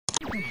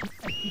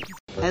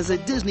As a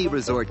Disney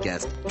Resort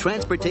guest,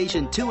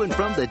 transportation to and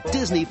from the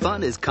Disney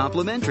fun is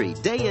complimentary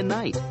day and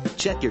night.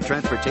 Check your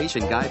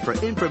transportation guide for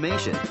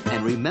information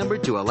and remember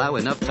to allow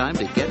enough time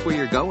to get where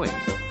you're going.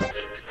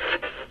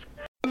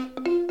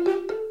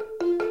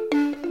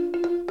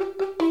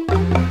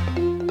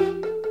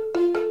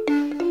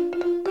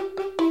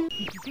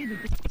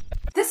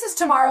 This is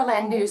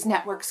Tomorrowland News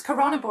Network's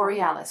Corona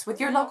Borealis with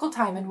your local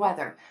time and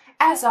weather.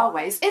 As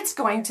always, it's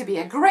going to be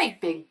a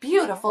great, big,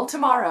 beautiful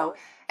tomorrow.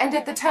 And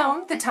at the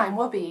tone, the time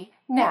will be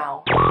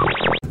now.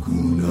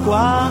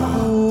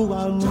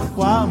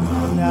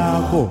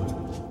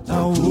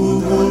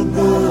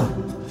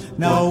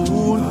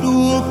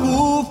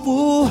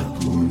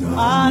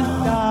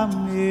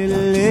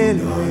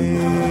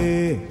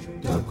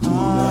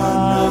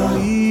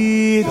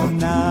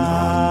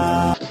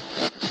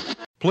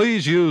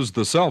 Please use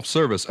the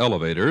self-service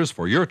elevators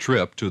for your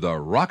trip to the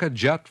Rocket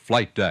Jet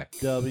flight deck.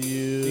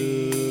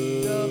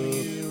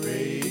 WDW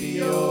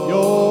Radio,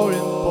 your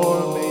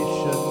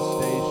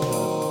information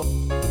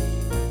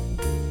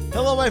station.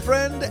 Hello, my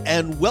friend,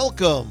 and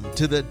welcome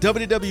to the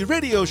WDW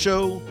Radio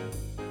Show,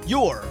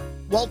 your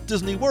Walt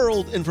Disney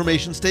World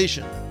information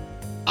station.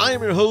 I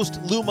am your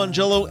host, Lou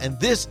Mangello, and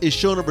this is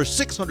show number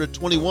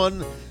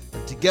 621.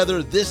 And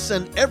together, this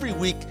and every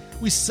week,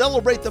 we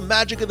celebrate the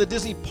magic of the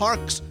Disney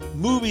parks,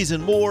 movies,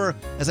 and more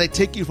as I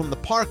take you from the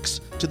parks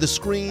to the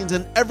screens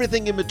and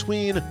everything in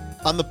between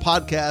on the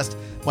podcast,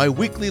 my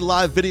weekly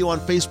live video on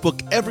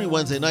Facebook every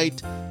Wednesday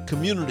night,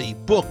 community,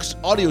 books,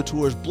 audio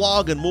tours,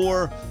 blog, and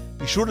more.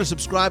 Be sure to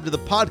subscribe to the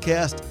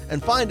podcast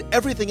and find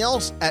everything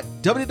else at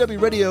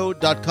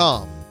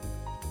www.radio.com.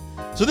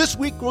 So this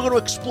week, we're going to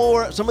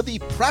explore some of the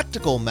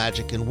practical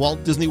magic in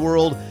Walt Disney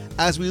World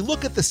as we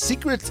look at the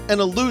secrets and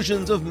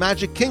illusions of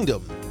Magic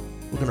Kingdom.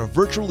 We're going to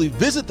virtually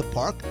visit the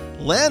park,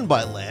 land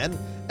by land,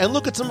 and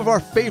look at some of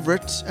our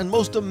favorites and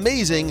most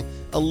amazing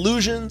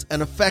illusions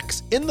and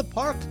effects in the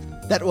park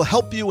that will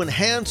help you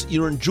enhance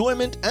your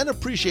enjoyment and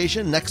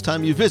appreciation next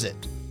time you visit.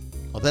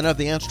 I'll then have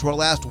the answer to our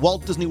last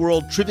Walt Disney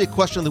World trivia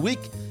question of the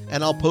week,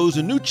 and I'll pose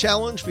a new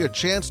challenge for your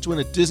chance to win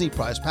a Disney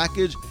prize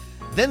package.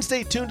 Then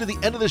stay tuned to the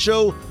end of the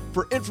show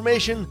for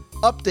information,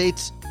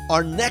 updates,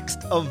 our next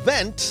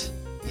event.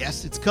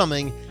 Yes, it's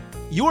coming.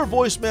 Your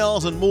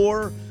voicemails and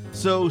more.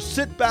 So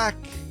sit back,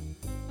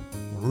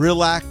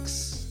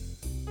 relax,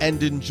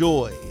 and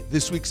enjoy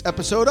this week's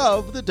episode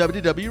of the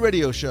WDW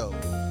Radio Show.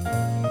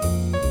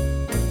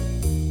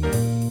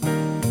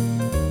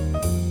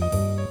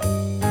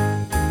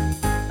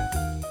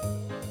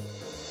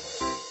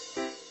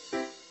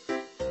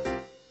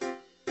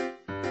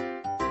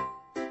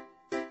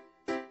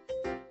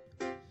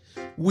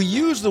 We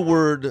use the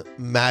word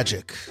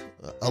magic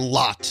a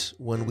lot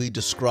when we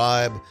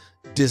describe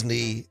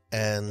Disney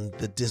and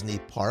the Disney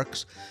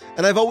parks.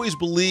 And I've always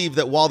believed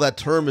that while that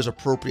term is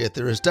appropriate,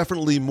 there is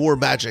definitely more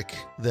magic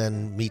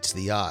than meets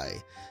the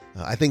eye.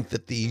 I think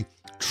that the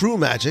true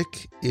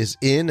magic is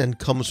in and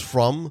comes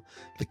from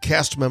the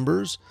cast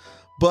members,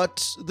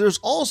 but there's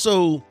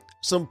also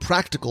some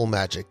practical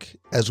magic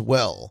as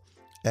well.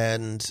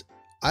 And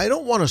I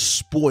don't want to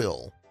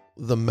spoil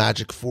the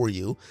magic for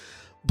you,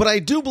 but I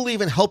do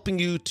believe in helping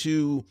you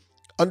to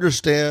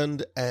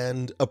understand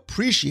and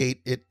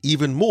appreciate it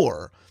even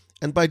more.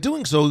 And by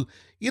doing so,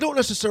 you don't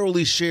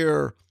necessarily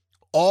share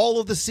all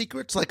of the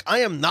secrets. Like, I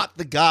am not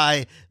the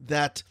guy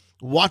that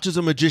watches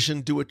a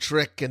magician do a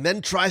trick and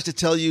then tries to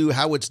tell you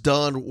how it's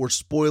done or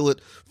spoil it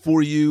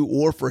for you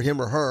or for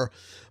him or her.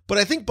 But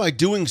I think by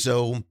doing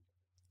so,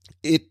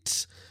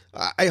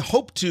 I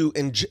hope to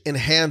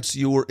enhance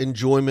your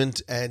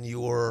enjoyment and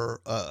your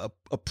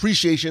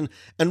appreciation.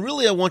 And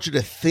really, I want you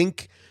to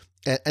think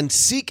and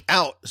seek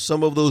out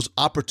some of those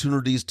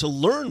opportunities to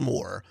learn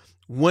more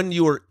when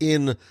you're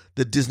in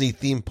the Disney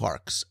theme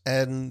parks.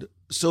 And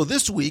so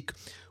this week,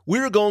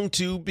 we're going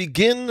to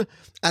begin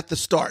at the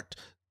start,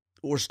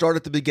 or start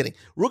at the beginning.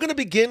 We're going to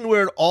begin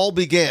where it all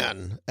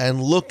began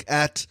and look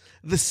at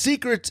the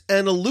secrets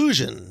and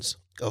illusions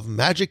of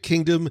Magic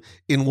Kingdom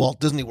in Walt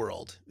Disney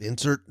World.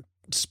 Insert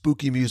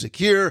spooky music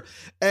here.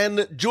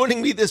 And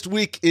joining me this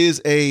week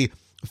is a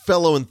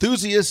fellow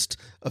enthusiast,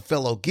 a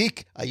fellow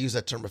geek, I use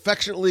that term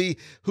affectionately,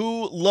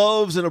 who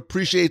loves and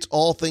appreciates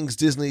all things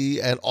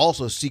Disney and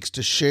also seeks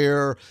to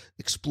share,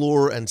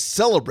 explore, and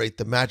celebrate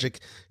the magic.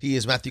 He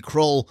is Matthew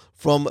Kroll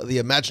from the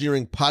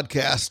Imagineering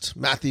podcast.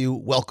 Matthew,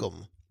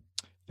 welcome.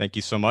 Thank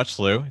you so much,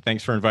 Lou.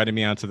 Thanks for inviting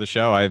me onto the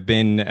show. I've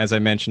been, as I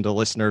mentioned, a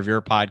listener of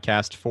your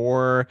podcast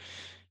for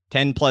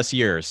 10 plus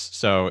years.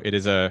 So it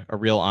is a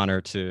real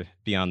honor to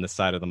be on this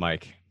side of the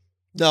mic.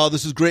 No,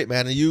 this is great,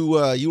 man. And you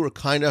were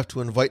kind enough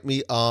to invite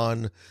me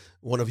on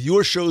one of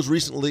your shows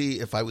recently.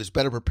 If I was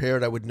better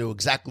prepared, I would know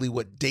exactly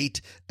what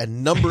date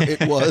and number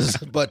it was.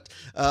 But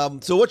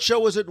so what show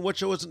was it, and what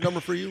show was the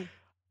number for you?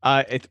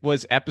 It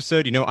was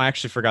episode, I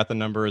actually forgot the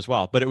number as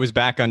well, but it was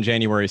back on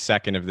January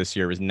 2nd of this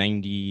year. It was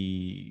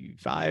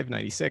 95,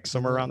 96,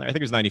 somewhere around there. I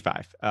think it was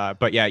 95.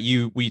 But yeah,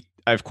 we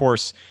of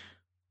course,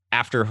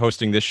 after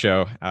hosting this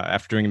show,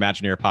 after doing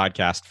Imagineer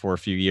podcast for a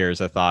few years,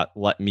 I thought,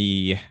 let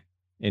me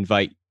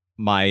invite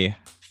my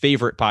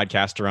favorite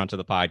podcaster onto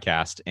the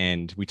podcast,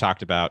 and we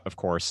talked about, of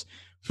course,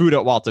 food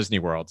at Walt Disney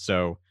World.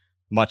 So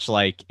much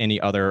like any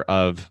other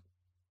of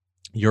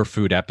your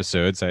food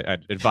episodes, I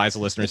advise the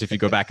listeners, if you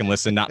go back and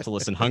listen, not to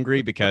listen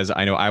hungry, because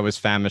I know I was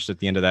famished at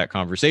the end of that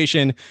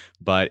conversation.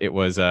 But it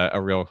was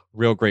a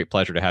real great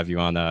pleasure to have you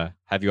on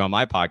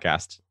my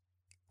podcast.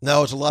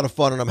 No, it's a lot of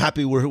fun, and I'm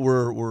happy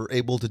we're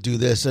able to do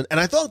this. And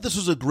I thought this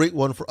was a great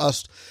one for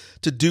us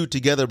to do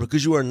together,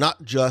 because you are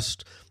not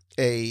just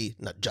a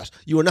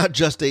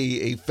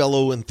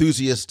fellow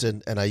enthusiast,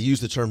 and I use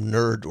the term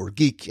nerd or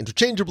geek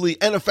interchangeably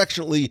and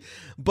affectionately,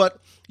 but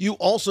you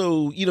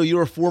also,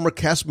 you're a former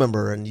cast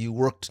member, and you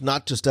worked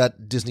not just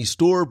at Disney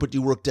Store, but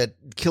you worked at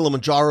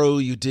Kilimanjaro.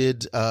 You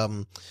did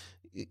the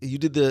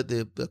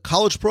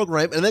college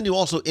program, and then you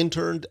into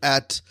interned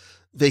at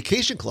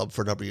Vacation Club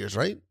for a number of years,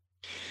 right?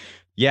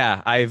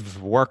 Yeah,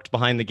 I've worked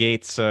behind the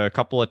gates a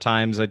couple of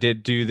times. I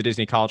did do the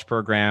Disney College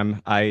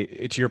program.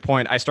 To your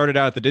point, I started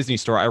out at the Disney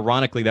Store.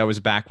 Ironically, that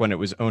was back when it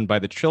was owned by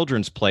the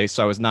Children's Place,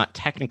 so I was not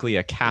technically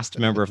a cast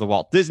member of the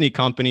Walt Disney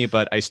Company,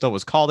 but I still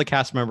was called a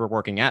cast member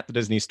working at the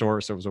Disney Store,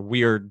 so it was a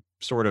weird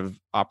sort of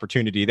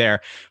opportunity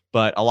there,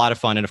 but a lot of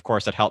fun. And of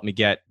course, that helped me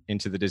get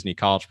into the Disney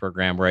College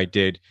program, where I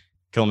did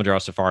Kilimanjaro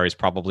Safari is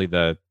probably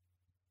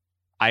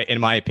in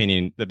my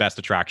opinion, the best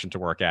attraction to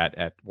work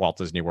at Walt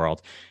Disney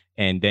World.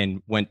 And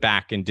then went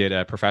back and did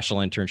a professional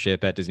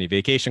internship at Disney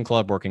Vacation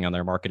Club, working on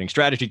their marketing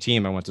strategy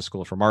team. I went to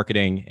school for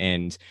marketing.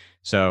 And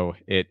so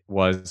it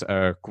was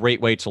a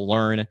great way to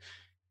learn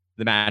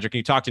the magic. And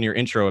you talked in your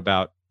intro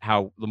about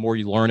how the more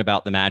you learn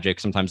about the magic,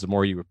 sometimes the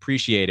more you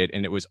appreciate it.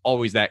 And it was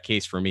always that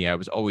case for me. I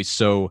was always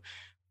so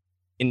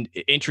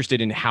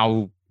interested in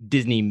how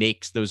Disney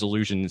makes those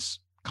illusions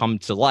come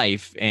to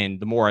life. And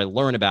the more I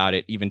learn about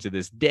it, even to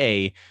this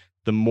day,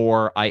 the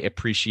more I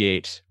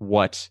appreciate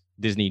what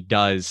Disney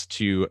does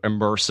to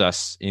immerse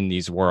us in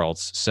these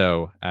worlds.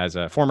 So as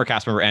a former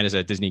cast member and as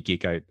a Disney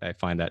geek, I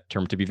find that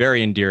term to be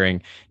very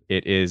endearing.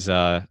 It is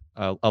a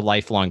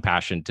lifelong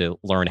passion to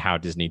learn how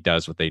Disney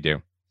does what they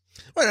do.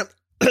 Right.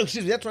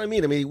 Excuse me. That's what I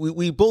mean.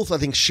 We both, I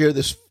think, share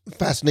this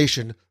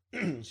fascination,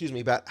 excuse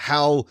me, about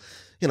how,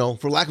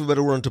 for lack of a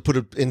better word, to put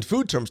it in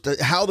food terms,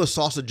 how the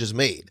sausage is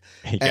made.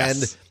 Yes.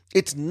 And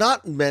it's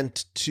not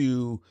meant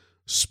to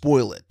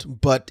spoil it,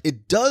 but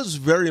it does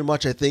very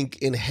much, I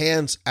think,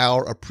 enhance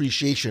our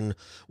appreciation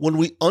when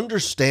we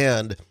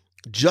understand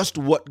just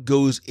what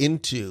goes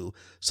into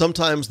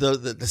sometimes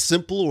the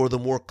simple or the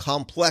more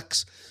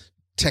complex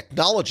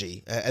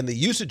technology and the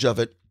usage of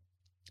it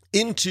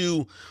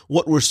into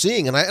what we're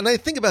seeing. And I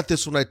think about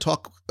this when I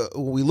talk,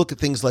 when we look at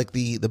things like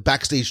the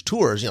backstage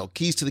tours,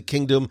 Keys to the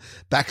Kingdom,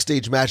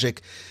 Backstage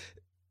Magic.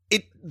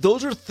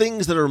 Those are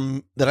things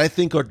that I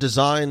think are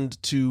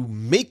designed to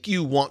make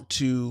you want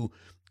to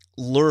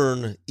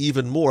learn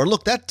even more.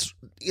 Look, that's,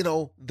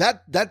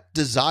 that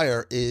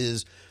desire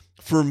is,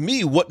 for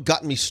me, what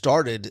got me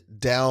started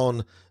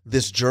down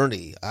this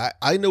journey.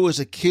 I know as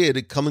a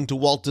kid coming to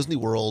Walt Disney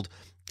World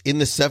in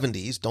the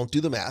 70s, don't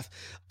do the math,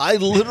 I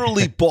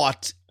literally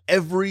bought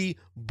every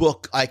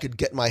book I could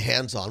get my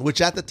hands on,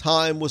 which at the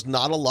time was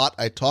not a lot.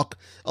 I talk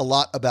a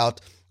lot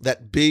about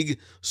that big,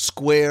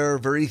 square,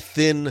 very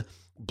thin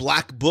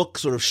black book,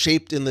 sort of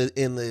shaped in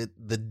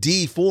the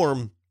D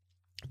form,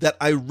 that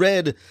I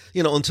read,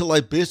 until I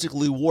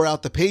basically wore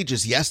out the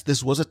pages. Yes,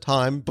 this was a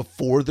time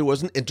before there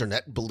was an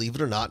internet, believe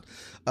it or not.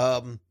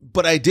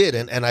 But I did,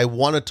 and I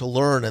wanted to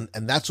learn,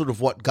 and that's sort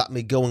of what got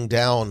me going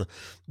down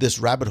this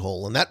rabbit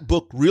hole. And that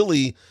book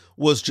really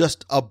was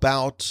just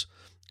about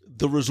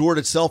the resort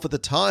itself at the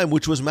time,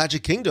 which was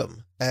Magic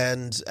Kingdom.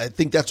 And I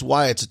think that's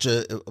why it's such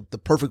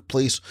the perfect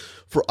place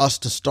for us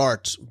to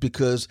start,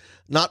 because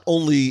not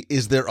only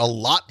is there a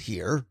lot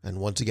here, and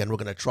once again, we're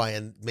going to try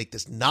and make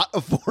this not a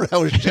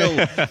 4-hour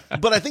show,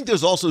 but I think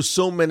there's also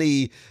so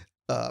many,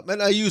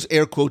 and I use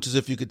air quotes as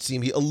if you could see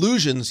me,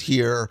 illusions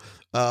here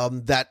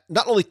that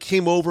not only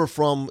came over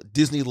from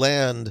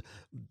Disneyland,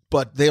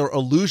 but they are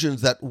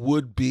illusions that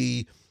would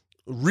be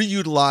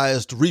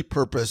reutilized,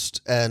 repurposed,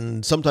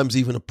 and sometimes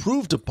even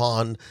improved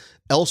upon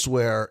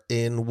elsewhere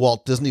in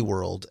Walt Disney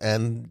World.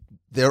 And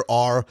there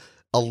are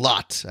a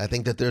lot. I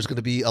think that there's going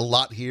to be a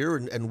lot here,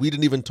 and we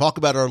didn't even talk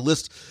about our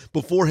list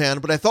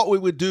beforehand, but I thought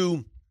what we would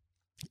do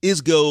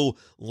is go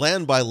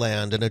land by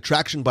land and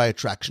attraction by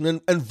attraction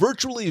and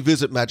virtually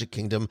visit Magic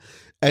Kingdom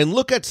and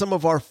look at some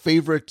of our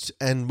favorite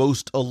and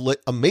most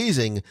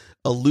amazing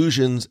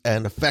illusions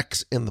and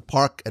effects in the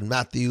park. And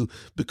Matthew,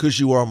 because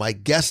you are my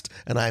guest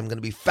and I'm going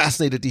to be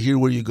fascinated to hear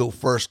where you go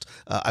first,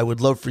 I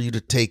would love for you to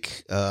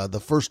take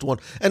the first one.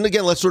 And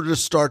again, let's sort of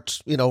just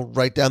start,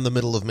 right down the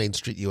middle of Main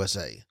Street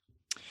USA.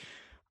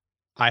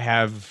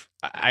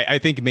 I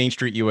think Main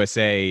Street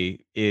USA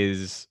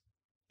is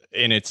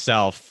in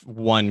itself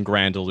one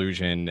grand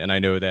illusion. And I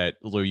know that,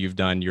 Lou, you've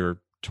done your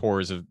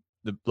tours of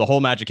the whole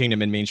Magic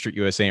Kingdom and Main Street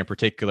USA in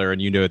particular,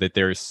 and you know that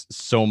there's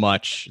so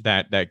much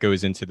that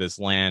goes into this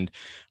land.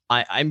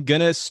 I'm going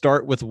to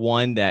start with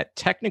one that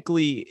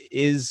technically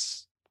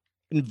is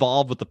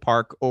involved with the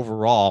park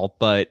overall,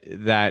 but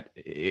that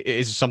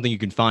is something you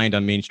can find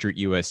on Main Street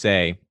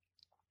USA.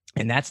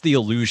 And that's the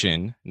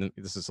illusion.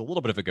 This is a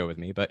little bit of a go with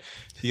me, but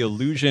the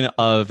illusion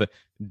of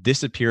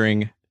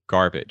disappearing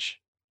garbage.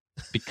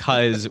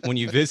 Because when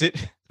you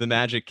visit the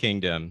Magic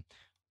Kingdom,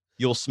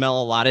 you'll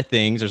smell a lot of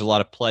things. There's a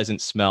lot of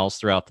pleasant smells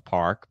throughout the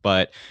park,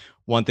 but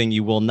one thing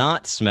you will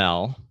not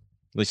smell,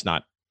 at least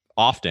not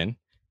often,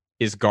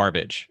 is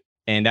garbage.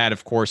 And that,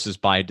 of course, is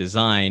by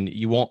design.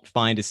 You won't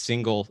find a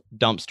single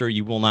dumpster.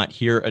 You will not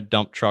hear a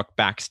dump truck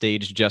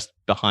backstage just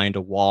behind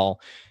a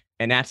wall.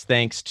 And that's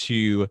thanks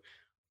to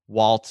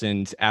Walt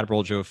and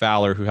Admiral Joe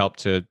Fowler, who helped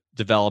to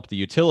develop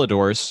the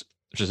utilidors,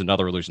 which is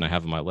another illusion I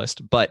have on my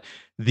list. But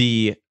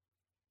the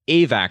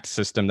AVAC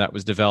system that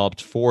was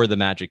developed for the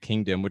Magic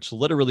Kingdom, which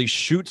literally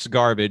shoots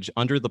garbage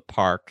under the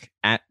park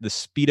at the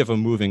speed of a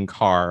moving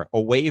car,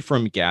 away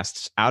from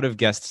guests, out of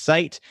guest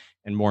sight,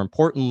 and more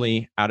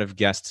importantly, out of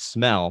guest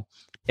smell,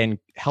 and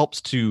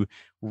helps to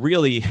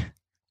really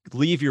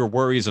leave your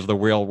worries of the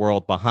real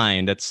world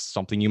behind. That's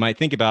something you might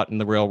think about in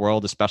the real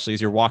world, especially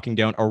as you're walking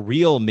down a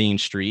real main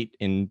street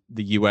in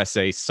the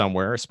USA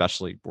somewhere,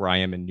 especially where I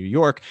am in New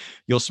York.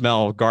 You'll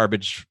smell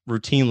garbage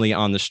routinely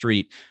on the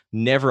street,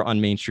 never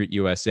on Main Street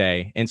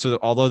USA. And so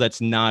although that's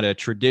not a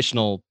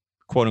traditional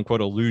quote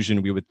unquote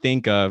illusion we would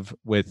think of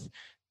with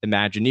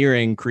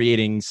Imagineering,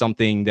 creating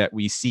something that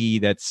we see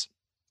that's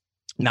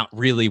not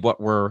really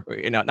what we're,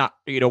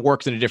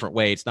 works in a different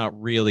way. It's not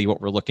really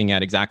what we're looking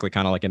at exactly,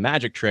 kind of like a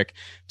magic trick.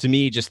 To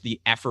me, just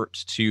the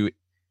effort to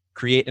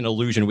create an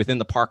illusion within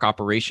the park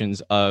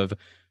operations of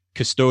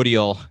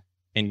custodial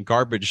and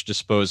garbage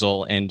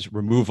disposal and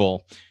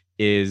removal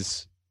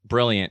is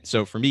brilliant.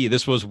 So for me,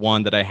 this was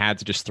one that I had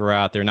to just throw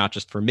out there, not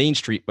just for Main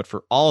Street, but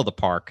for all of the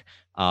park.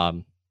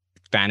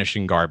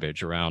 Vanishing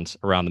garbage around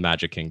the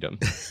Magic Kingdom.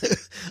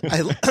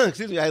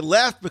 I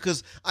laughed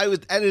because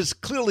and it's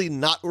clearly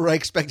not where I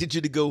expected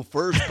you to go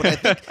first,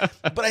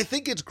 but I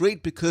think it's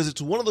great because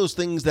it's one of those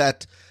things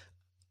that,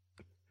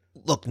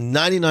 look,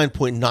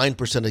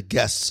 99.9% of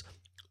guests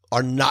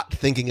are not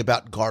thinking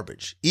about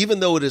garbage,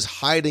 even though it is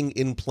hiding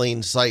in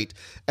plain sight.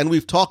 And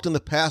we've talked in the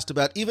past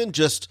about even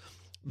just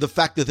the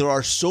fact that there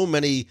are so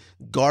many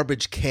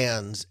garbage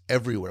cans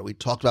everywhere. We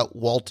talked about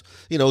Walt,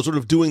 sort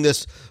of doing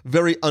this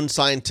very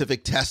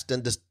unscientific test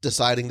and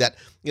deciding that,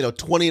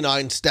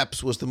 29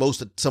 steps was the most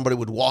that somebody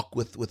would walk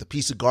with a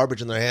piece of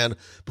garbage in their hand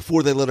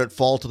before they let it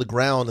fall to the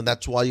ground. And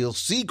that's why you'll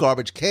see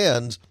garbage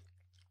cans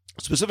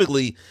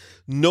specifically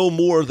no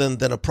more than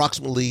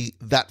approximately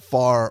that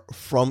far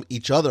from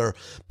each other.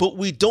 But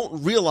we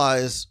don't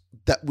realize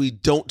that we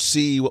don't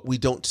see what we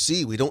don't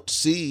see. We don't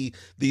see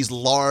these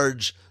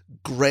large,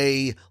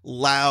 gray,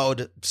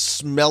 loud,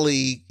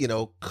 smelly,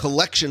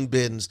 collection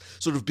bins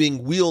sort of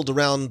being wheeled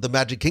around the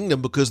Magic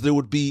Kingdom, because there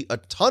would be a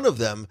ton of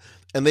them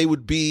and they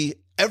would be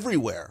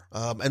everywhere,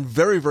 and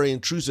very, very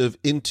intrusive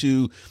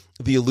into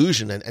the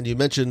illusion. And you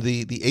mentioned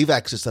the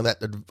AVAC system,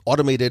 that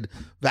automated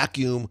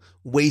vacuum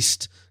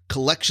waste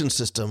collection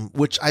system,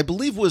 which I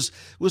believe was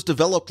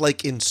developed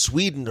like in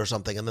Sweden or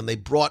something, and then they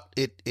brought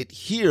it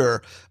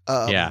here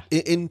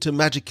into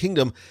Magic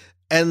Kingdom.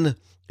 And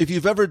if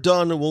you've ever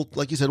done,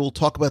 like you said, we'll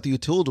talk about the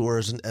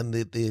utilidors and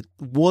the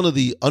one of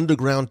the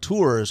underground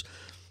tours.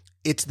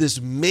 It's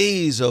this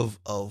maze of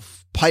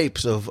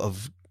pipes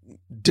of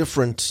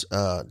different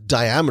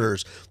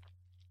diameters,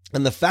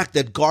 and the fact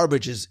that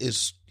garbage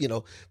is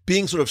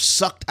being sort of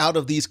sucked out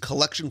of these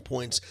collection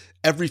points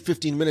every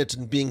 15 minutes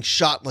and being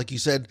shot, like you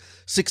said,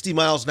 60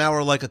 miles an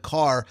hour like a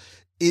car,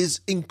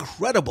 is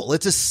incredible.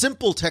 It's a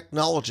simple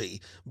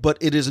technology, but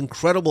it is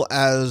incredible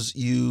as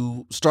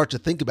you start to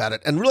think about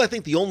it. And really, I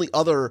think the only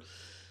other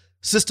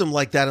system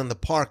like that in the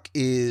park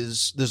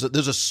is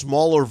there's a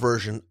smaller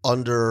version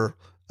under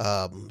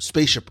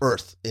Spaceship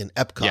Earth in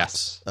Epcot.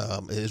 Yes,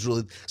 is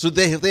really, so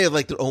they have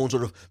like their own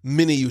sort of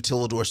mini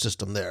utilidor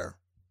system there.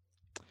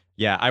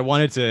 Yeah, I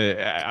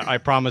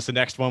promise the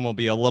next one will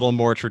be a little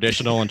more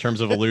traditional in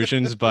terms of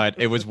illusions, but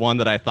it was one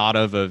that I thought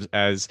of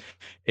as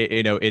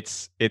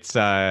it's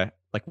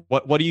like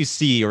what do you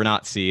see or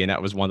not see? And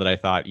that was one that I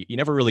thought you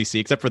never really see,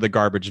 except for the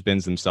garbage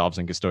bins themselves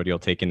and custodial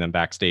taking them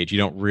backstage. You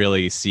don't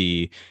really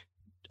see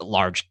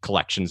large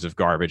collections of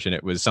garbage, and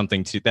it was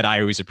something that I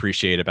always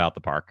appreciate about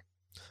the park.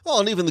 Well,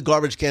 and even the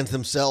garbage cans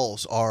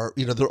themselves are,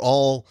 they're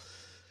all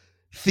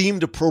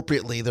themed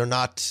appropriately. They're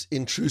not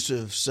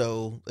intrusive.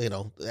 So,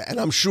 and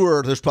I'm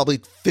sure there's probably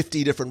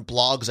 50 different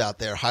blogs out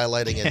there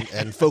highlighting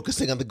and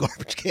focusing on the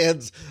garbage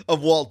cans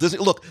of Walt Disney.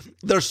 Look,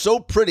 they're so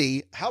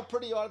pretty. How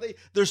pretty are they?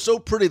 They're so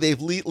pretty. They've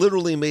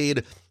literally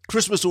made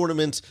Christmas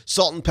ornaments,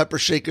 salt and pepper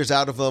shakers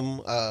out of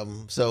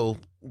them. So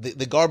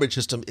the garbage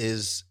system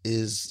is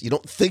you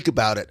don't think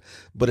about it,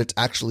 but it's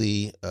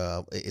actually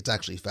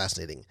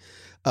fascinating.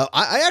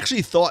 I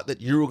actually thought that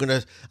you were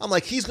gonna. I'm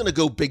like, he's gonna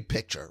go big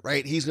picture,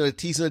 right? He's gonna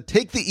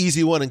take the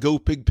easy one and go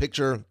big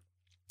picture,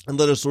 and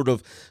let us sort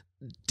of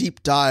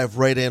deep dive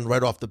right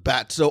off the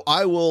bat. So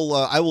I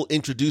will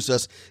introduce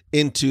us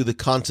into the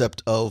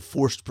concept of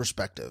forced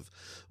perspective,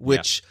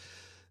 which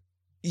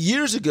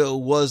years ago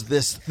was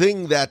this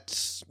thing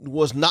that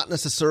was not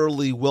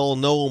necessarily well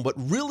known, but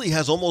really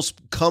has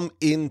almost come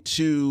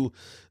into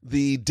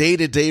the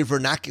day-to-day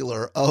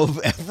vernacular of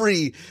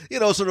every,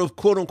 sort of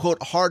quote-unquote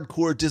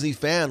hardcore Disney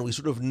fan. We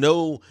sort of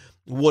know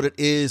what it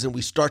is, and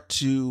we start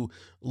to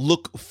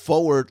look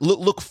for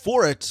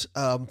it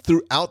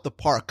throughout the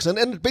parks.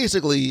 And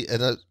basically,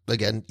 and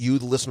again, you,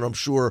 the listener, I'm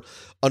sure,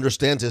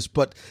 understands this,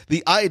 but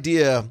the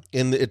idea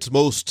in its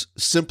most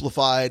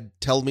simplified,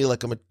 tell me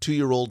like I'm a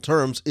 2-year-old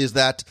terms, is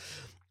that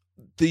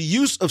the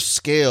use of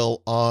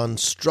scale on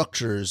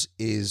structures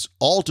is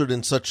altered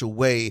in such a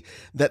way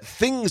that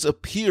things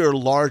appear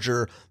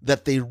larger than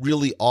they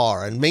really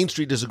are. And Main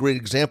Street is a great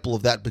example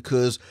of that,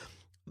 because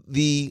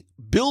the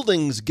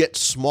buildings get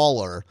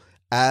smaller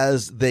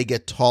as they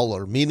get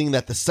taller, meaning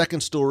that the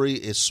second story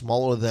is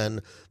smaller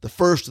than the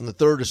first and the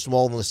third is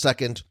smaller than the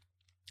second.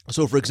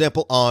 So, for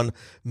example, on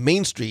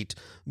Main Street,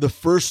 the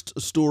first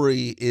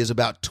story is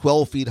about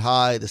 12 feet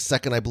high, the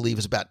second, I believe,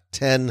 is about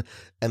 10,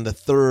 and the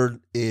third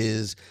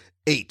is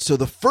 8. So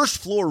the first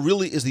floor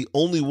really is the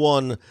only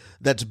one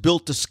that's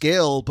built to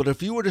scale. But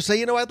if you were to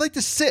say, I'd like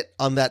to sit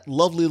on that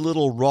lovely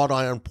little wrought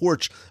iron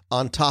porch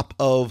on top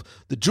of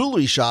the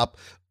jewelry shop,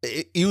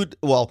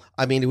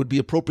 it would be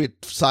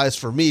appropriate size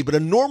for me, but a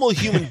normal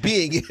human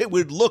being, it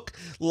would look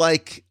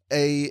like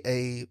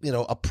a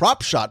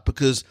prop shot,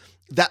 because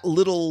that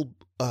little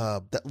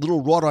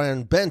wrought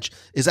iron bench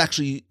is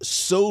actually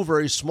so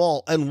very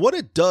small. And what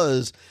it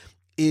does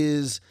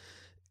is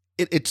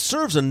it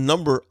serves a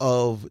number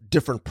of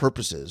different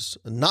purposes,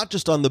 not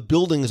just on the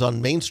buildings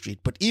on Main Street,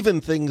 but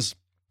even things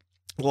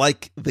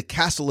like the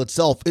castle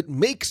itself. It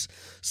makes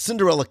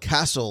Cinderella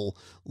Castle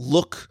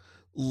look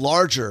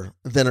larger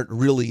than it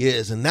really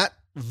is. And that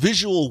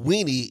visual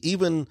weenie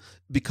even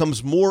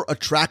becomes more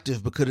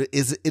attractive because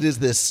it is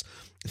this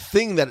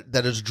thing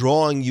that is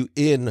drawing you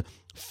in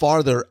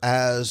farther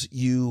as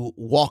you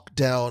walk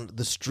down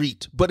the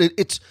street. But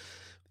it's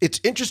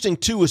interesting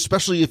too,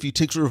 especially if you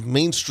take sort of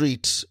Main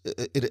Street,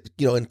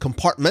 and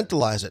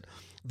compartmentalize it.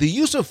 The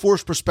use of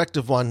forced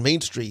perspective on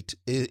Main Street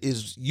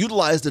is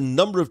utilized a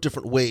number of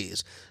different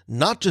ways,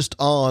 not just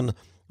on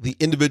the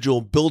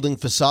individual building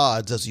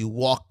facades as you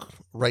walk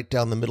right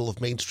down the middle of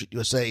Main Street,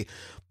 USA,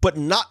 but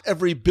not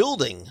every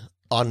building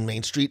on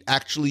Main Street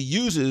actually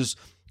uses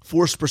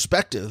forced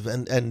perspective,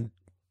 and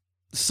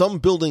some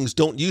buildings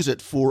don't use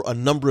it for a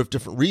number of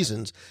different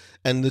reasons.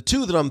 And the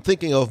two that I'm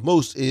thinking of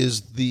most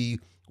is the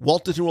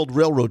Walt Disney World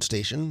Railroad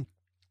Station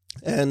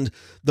and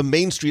the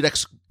Main Street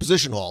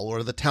Exposition Hall,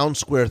 or the Town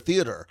Square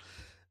Theater.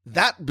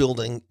 That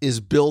building is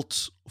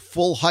built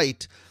full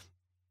height,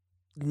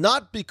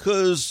 not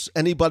because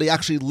anybody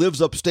actually lives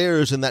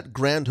upstairs in that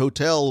grand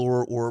hotel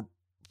or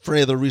for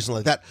any other reason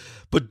like that,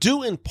 but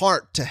due in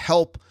part to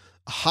help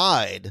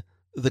hide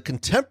the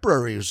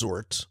contemporary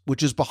resort,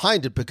 which is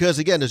behind it. Because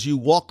again, as you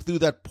walk through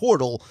that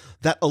portal,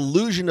 that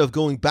illusion of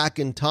going back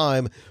in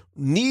time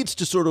needs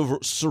to sort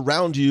of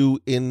surround you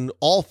in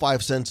all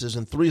 5 senses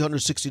in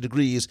 360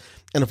 degrees.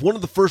 And if one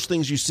of the first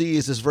things you see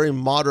is this very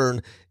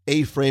modern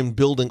A-frame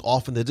building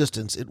off in the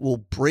distance, it will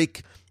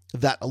break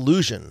that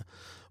illusion.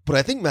 But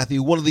I think,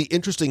 Matthew, one of the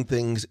interesting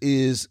things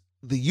is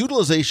the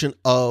utilization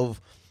of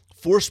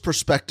forced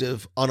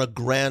perspective on a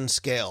grand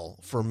scale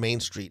for Main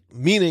Street,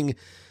 meaning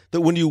that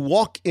when you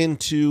walk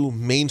into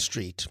Main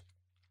Street,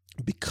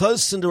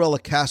 because Cinderella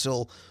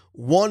Castle,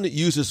 1,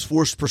 uses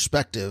forced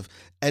perspective,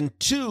 and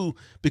 2,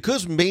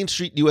 because Main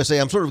Street USA,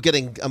 I'm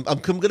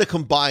going to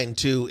combine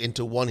 2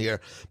 into 1 here,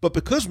 but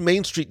because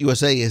Main Street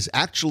USA is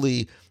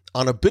actually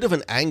on a bit of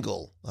an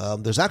angle,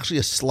 there's actually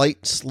a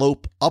slight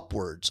slope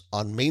upwards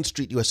on Main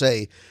Street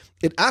USA,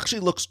 it actually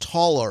looks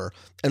taller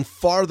and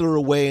farther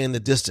away in the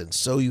distance.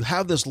 So you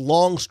have this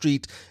long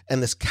street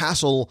and this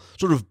castle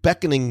sort of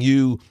beckoning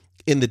you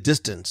in the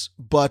distance.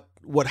 But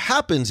what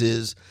happens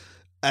is,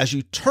 as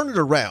you turn it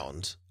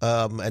around,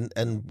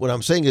 and what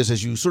I'm saying is,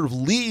 as you sort of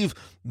leave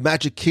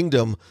Magic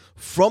Kingdom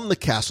from the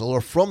castle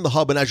or from the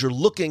hub, and as you're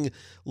looking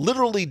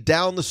literally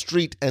down the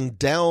street and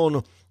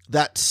down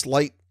that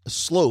slight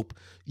slope,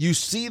 you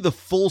see the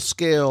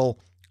full-scale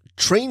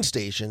train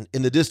station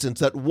in the distance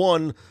that,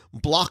 1,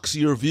 blocks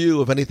your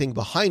view of anything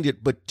behind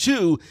it, but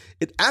 2,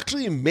 it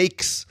actually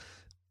makes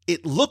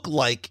it look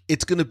like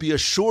it's going to be a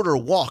shorter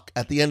walk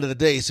at the end of the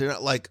day. So you're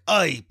not like,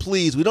 "Ay,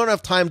 please, we don't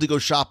have time to go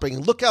shopping.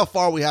 Look how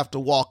far we have to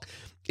walk."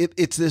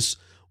 It's this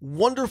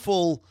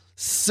wonderful,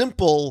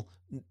 simple,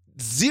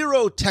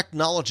 zero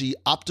technology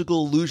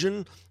optical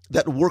illusion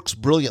that works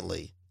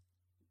brilliantly.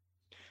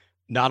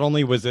 Not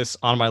only was this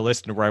on my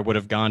list and where I would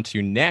have gone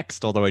to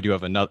next, although I do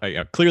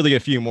have clearly a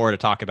few more to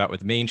talk about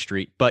with Main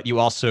Street, but you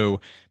also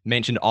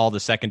mentioned all the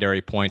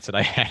secondary points that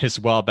I had as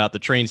well about the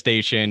train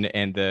station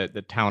and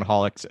the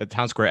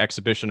Town Square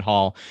Exhibition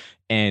Hall,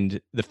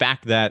 and the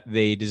fact that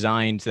they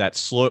designed that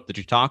slope that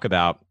you talk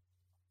about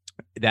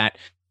that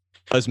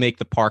does make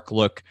the park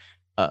look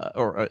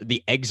or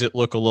the exit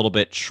look a little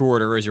bit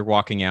shorter as you're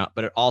walking out,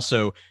 but it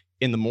also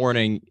in the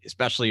morning,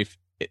 especially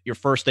your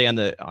first day on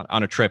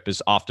a trip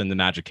is often the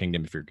Magic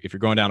Kingdom. If you're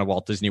going down to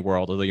Walt Disney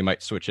World, although you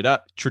might switch it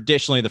up,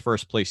 traditionally the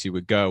first place you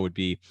would go would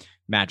be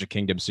Magic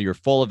Kingdom. So you're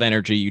full of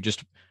energy. You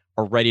just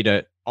are ready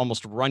to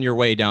almost run your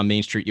way down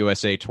Main Street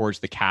USA towards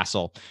the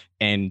castle.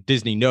 And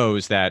Disney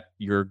knows that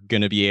you're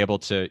going to be able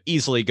to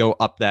easily go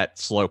up that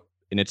slope.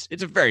 And it's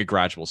a very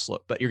gradual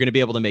slope, but you're going to be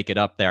able to make it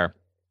up there.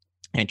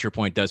 And to your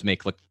point, does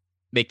make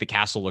the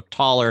castle look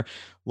taller, a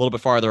little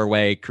bit farther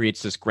away,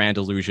 creates this grand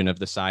illusion of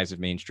the size of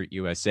Main Street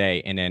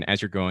USA. And then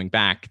as you're going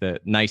back, the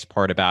nice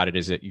part about it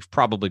is that you've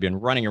probably been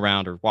running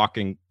around or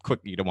walking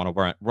quickly. You don't want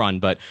to run,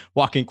 but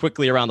walking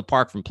quickly around the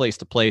park from place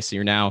to place. So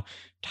you're now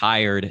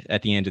tired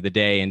at the end of the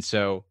day. And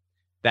so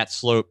that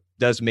slope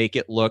does make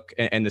it look,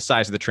 and the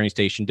size of the train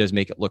station does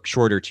make it look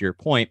shorter, to your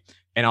point,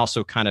 and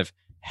also kind of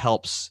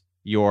helps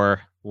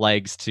your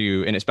legs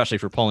to, and especially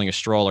if you're pulling a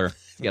stroller,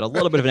 get a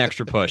little bit of an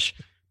extra push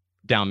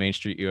down Main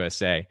Street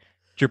USA.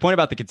 To your point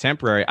about the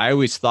contemporary, I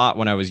always thought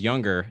when I was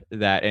younger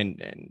that,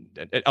 and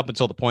up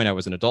until the point I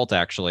was an adult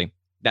actually,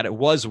 that it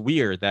was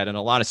weird that in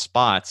a lot of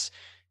spots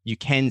you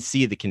can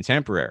see the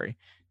contemporary.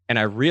 And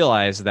I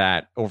realized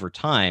that over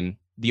time,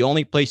 the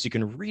only place you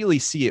can really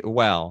see it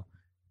well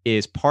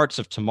is parts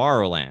of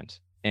Tomorrowland.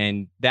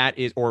 And that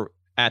is, or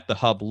at the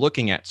hub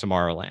looking at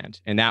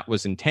Tomorrowland. And that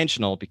was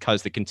intentional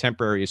because the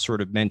contemporary is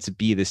sort of meant to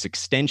be this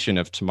extension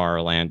of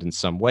Tomorrowland in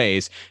some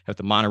ways, have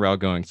the monorail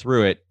going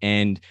through it.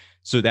 And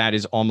so that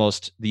is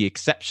almost the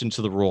exception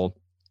to the rule,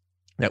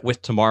 that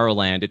with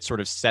Tomorrowland, it sort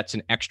of sets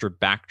an extra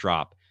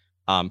backdrop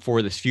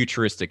for this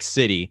futuristic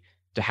city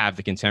to have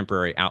the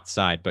contemporary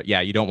outside. But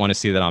yeah, you don't want to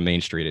see that on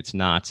Main Street. It's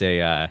not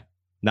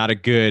a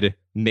good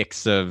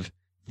mix of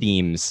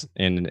themes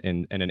in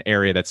an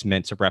area that's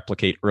meant to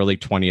replicate early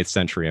 20th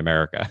century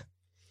America.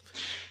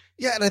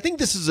 Yeah, and I think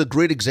this is a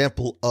great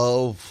example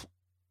of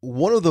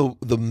one of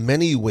the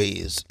many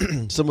ways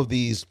some of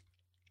these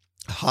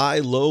high,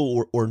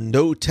 low, or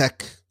no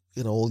tech,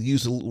 we'll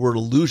use the word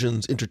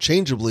illusions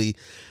interchangeably,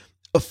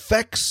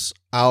 affects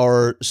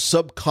our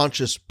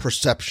subconscious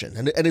perception.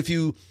 And if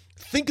you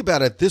think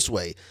about it this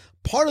way,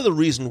 part of the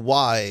reason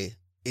why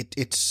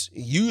it's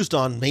used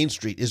on Main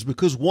Street is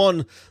because,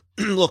 one,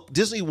 look,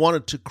 Disney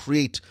wanted to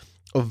create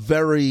a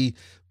very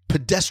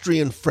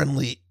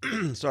pedestrian-friendly,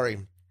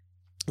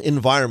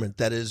 environment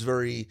that is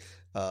very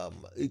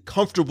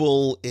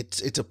comfortable.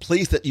 It's a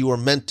place that you are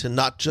meant to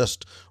not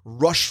just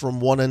rush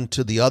from one end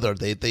to the other.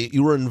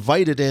 You were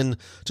invited in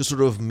to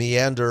sort of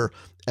meander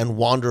and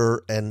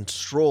wander and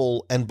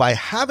stroll. And by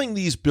having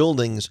these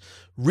buildings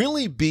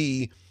really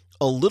be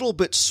a little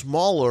bit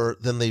smaller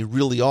than they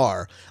really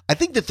are, I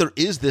think that there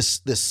is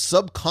this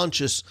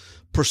subconscious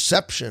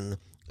perception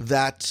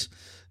that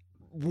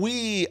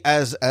we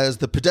as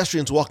the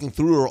pedestrians walking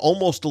through are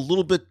almost a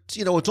little bit,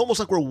 it's almost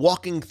like we're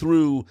walking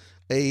through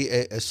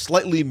a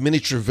slightly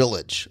miniature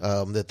village,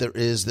 that there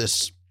is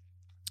this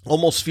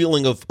almost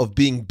feeling of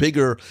being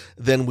bigger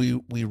than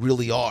we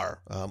really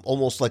are,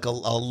 almost like a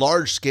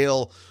large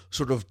scale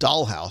sort of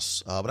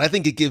dollhouse. But I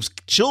think it gives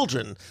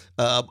children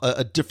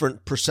a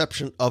different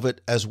perception of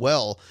it as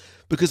well,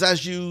 because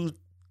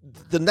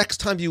the next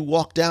time you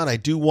walk down, I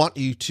do want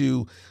you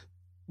to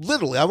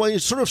literally, I want you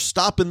to sort of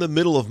stop in the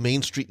middle of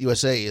Main Street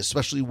USA,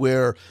 especially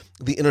where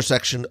the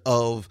intersection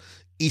of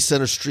East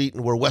Center Street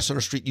and where West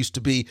Center Street used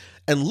to be,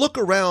 and look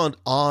around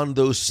on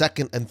those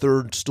second and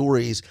third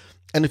stories.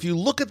 And if you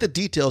look at the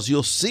details,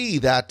 you'll see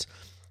that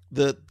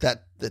the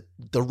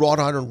wrought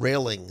iron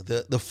railing,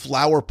 the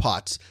flower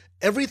pots,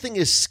 everything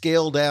is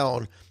scaled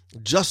down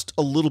just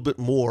a little bit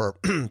more.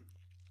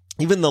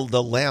 Even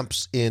the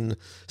lamps in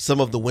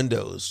some of the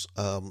windows,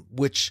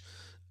 which,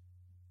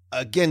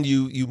 again,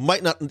 you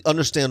might not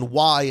understand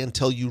why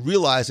until you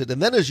realize it.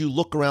 And then as you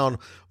look around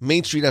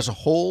Main Street as a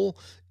whole,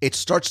 it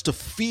starts to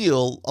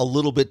feel a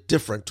little bit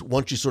different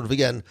once you sort of,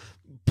 again,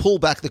 pull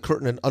back the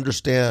curtain and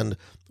understand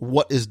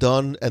what is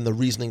done and the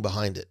reasoning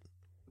behind it.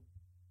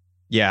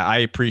 Yeah, I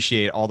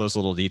appreciate all those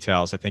little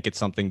details. I think it's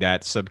something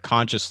that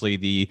subconsciously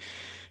the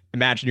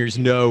Imagineers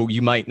know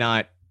you might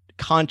not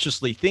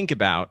consciously think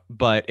about,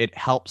 but it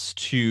helps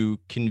to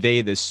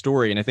convey this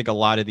story. And I think a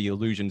lot of the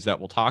illusions that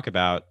we'll talk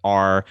about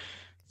are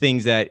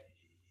things that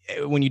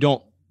when you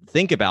don't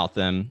think about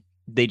them,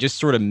 they just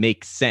sort of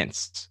make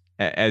sense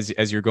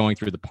as you're going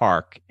through the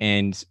park.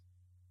 And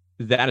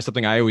that is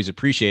something I always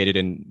appreciated.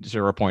 And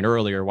to our point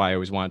earlier, why I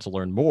always wanted to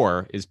learn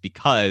more is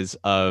because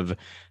of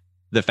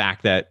the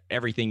fact that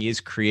everything is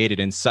created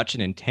in such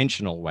an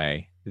intentional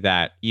way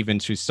that even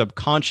to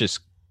subconscious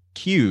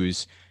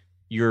cues,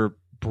 your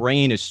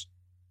brain is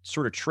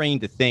sort of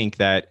trained to think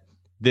that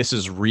this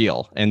is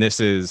real and this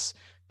is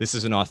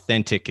an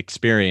authentic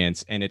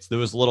experience. And it's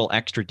those little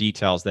extra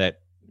details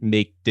that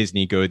make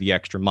Disney go the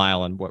extra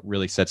mile and what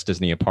really sets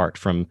Disney apart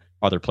from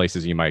other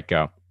places you might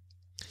go.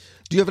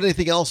 Do you have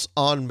anything else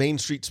on Main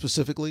Street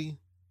specifically?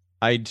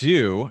 I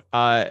do.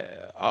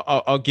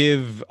 I'll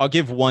give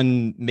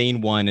one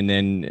main one and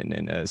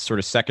then a sort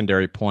of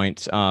secondary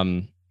point.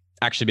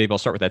 Actually, maybe I'll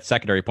start with that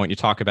secondary point. You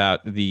talk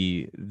about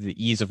the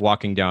ease of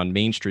walking down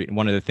Main Street, and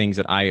one of the things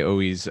that I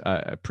always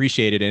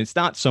appreciated, and it's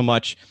not so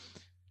much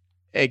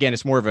again,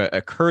 it's more of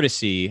a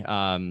courtesy,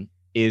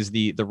 is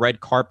the red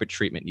carpet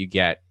treatment you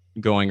get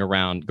going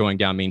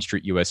down Main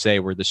Street, USA,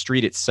 where the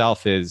street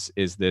itself is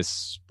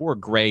this more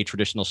gray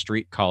traditional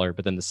street color,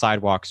 but then the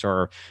sidewalks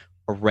are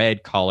a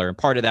red color. And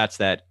part of that's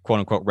that quote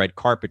unquote red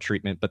carpet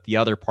treatment. But the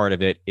other part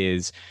of it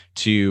is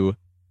to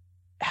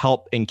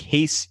help in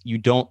case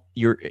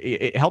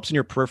it helps in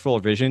your peripheral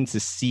vision to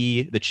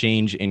see the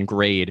change in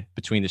grade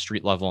between the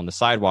street level and the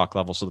sidewalk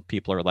level, so that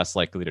people are less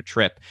likely to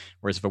trip.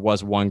 Whereas if it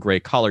was one gray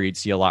color, you'd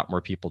see a lot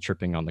more people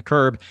tripping on the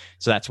curb.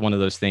 So that's one of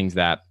those things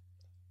that,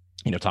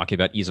 talking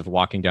about ease of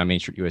walking down Main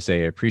Street,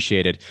 USA, I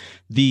appreciated.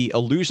 The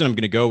illusion I'm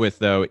going to go with,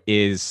 though,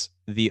 is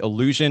the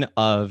illusion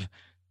of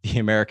the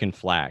American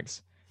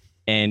flags.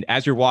 And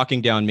as you're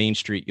walking down Main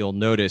Street, you'll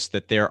notice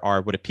that there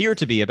are what appear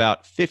to be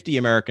about 50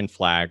 American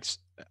flags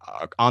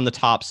on the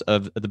tops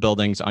of the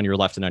buildings on your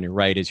left and on your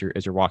right as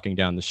you're walking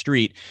down the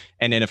street.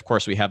 And then, of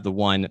course, we have the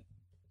one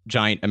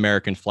giant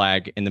American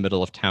flag in the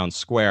middle of town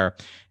square.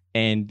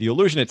 And the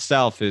illusion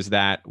itself is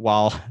that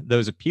while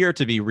those appear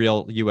to be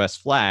real U.S.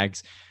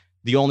 flags,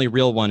 the only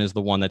real one is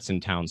the one that's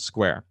in town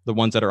square. The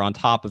ones that are on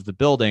top of the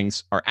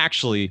buildings are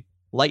actually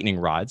lightning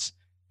rods,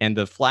 and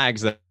the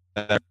flags that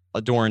are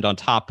adorned on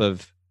top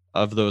of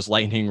those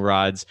lightning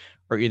rods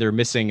are either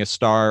missing a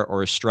star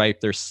or a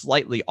stripe. They're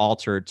slightly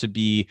altered to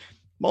be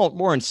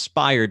more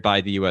inspired by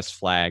the U.S.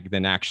 flag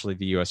than actually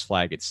the U.S.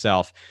 flag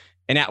itself.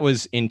 And that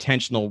was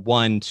intentional,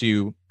 one,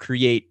 to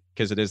create,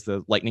 because it is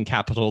the lightning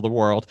capital of the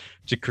world,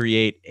 to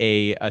create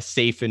a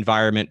safe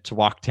environment to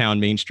walk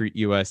down Main Street,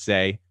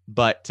 USA,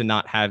 but to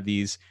not have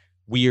these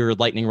weird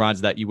lightning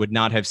rods that you would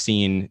not have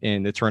seen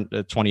in the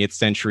 20th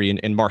century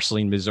in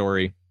Marceline,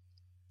 Missouri,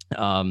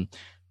 to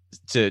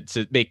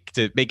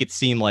make it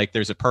seem like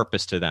there's a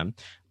purpose to them.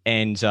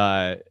 And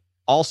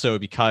also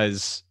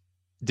because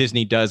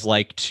Disney does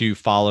like to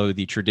follow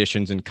the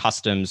traditions and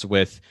customs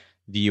with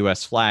the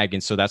U.S. flag.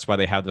 And so that's why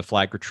they have the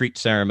flag retreat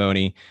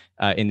ceremony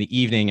in the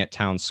evening at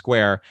Town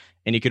Square.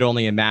 And you could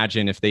only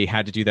imagine if they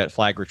had to do that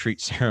flag retreat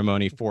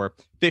ceremony for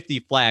 50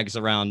 flags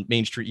around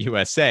Main Street,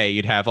 USA,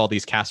 you'd have all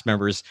these cast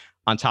members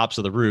on tops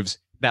of the roofs.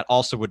 That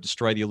also would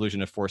destroy the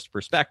illusion of forced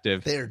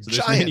perspective. They're so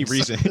giants. There's many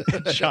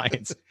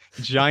reasons.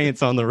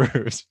 giants on the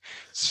roofs.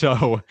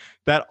 So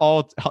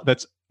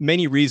that's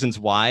many reasons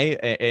why.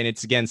 And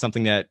it's, again,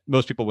 something that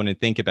most people wouldn't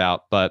think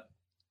about. But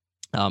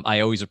I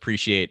always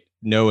appreciate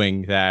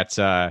knowing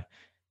that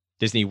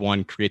Disney,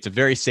 one, creates a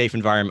very safe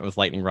environment with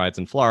lightning rods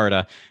in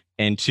Florida,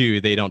 and two,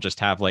 they don't just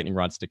have lightning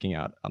rods sticking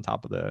out on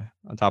top of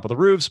the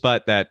roofs,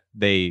 but that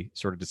they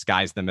sort of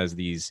disguise them as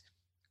these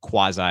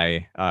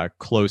quasi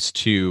close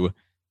to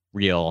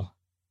real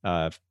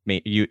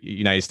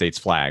United States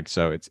flag.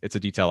 So it's a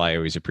detail I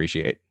always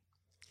appreciate.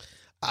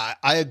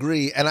 I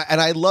agree, and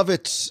I love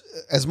it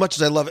as much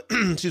as I love it.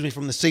 Excuse me,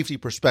 from the safety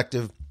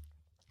perspective,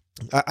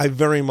 I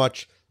very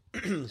much,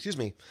 excuse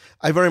me,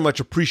 I very much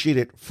appreciate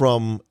it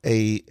from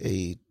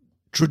a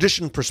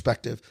tradition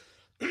perspective.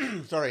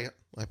 Sorry,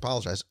 I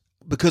apologize.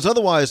 Because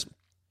otherwise,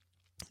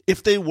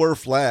 if they were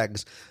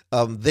flags,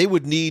 they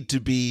would need to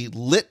be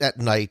lit at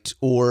night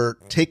or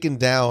taken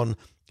down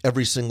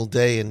every single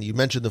day. And you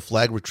mentioned the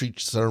flag retreat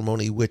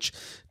ceremony, which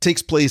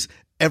takes place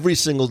every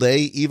single day,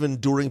 even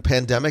during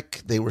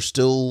pandemic. They were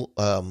still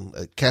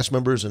cast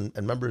members and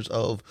members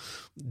of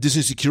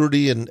Disney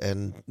security,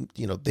 and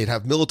they'd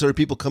have military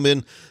people come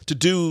in to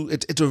do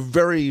it. It's a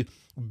very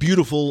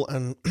beautiful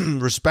and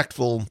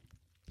respectful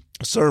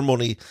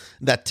ceremony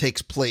that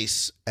takes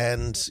place.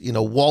 And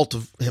Walt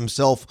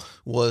himself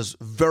was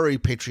very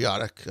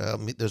patriotic.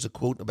 There's a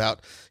quote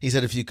about, he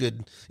said, if you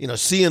could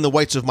see in the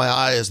whites of my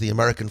eyes the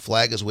American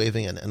flag is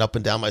waving, and up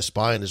and down my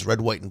spine is red,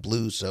 white, and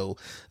blue. So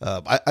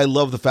I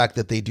love the fact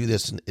that they do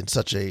this in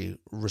such a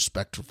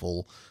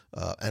respectful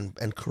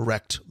and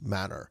correct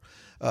manner.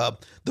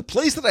 The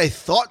place that I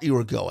thought you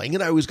were going,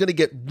 and I was going to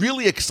get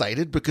really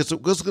excited because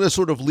it was going to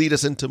sort of lead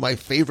us into my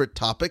favorite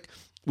topic,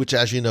 which,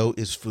 as you know,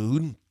 is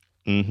food.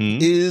 Mm-hmm.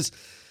 Is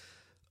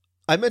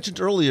I mentioned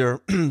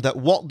earlier that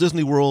Walt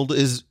Disney World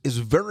is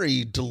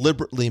very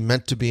deliberately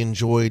meant to be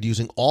enjoyed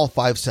using all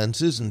five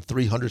senses in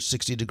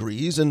 360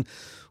 degrees. And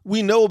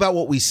we know about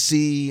what we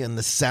see and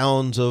the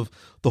sounds of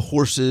the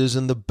horses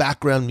and the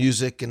background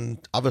music and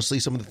obviously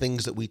some of the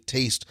things that we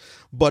taste.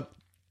 But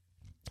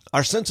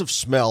our sense of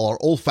smell, our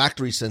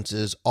olfactory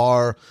senses,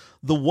 are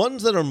the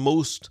ones that are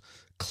most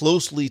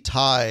closely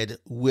tied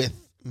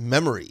with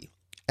memory.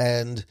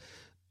 And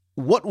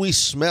what we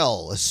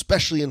smell,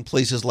 especially in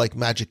places like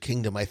Magic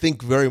Kingdom, I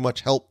think very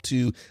much help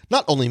to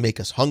not only make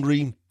us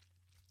hungry,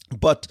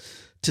 but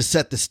to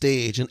set the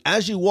stage. And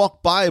as you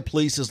walk by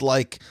places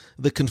like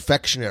the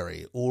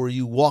confectionery or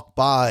you walk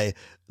by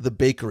the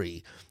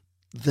bakery,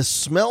 the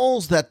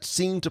smells that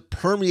seem to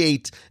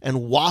permeate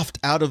and waft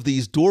out of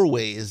these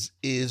doorways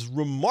is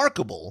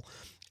remarkable.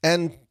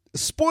 And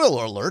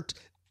spoiler alert,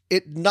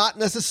 it not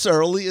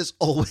necessarily is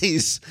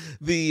always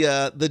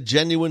the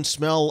genuine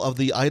smell of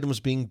the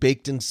items being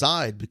baked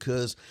inside,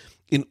 because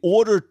in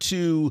order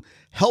to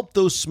help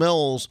those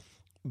smells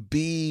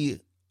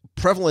be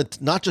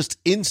prevalent, not just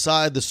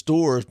inside the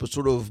stores, but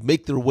sort of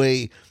make their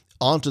way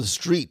onto the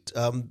street,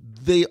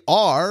 they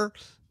are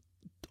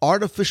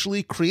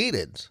artificially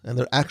created, and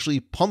they're actually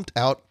pumped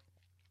out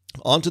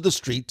onto the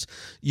streets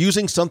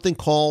using something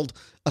called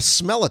a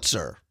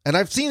smellitzer. And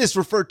I've seen this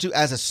referred to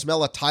as a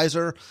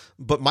smellitizer,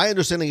 but my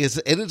understanding is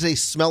it is a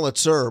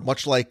smellitzer,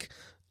 much like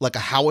a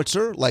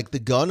howitzer, like the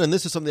gun. And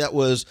this is something that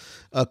was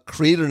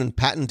created and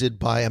patented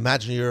by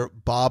Imagineer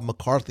Bob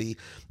McCarthy.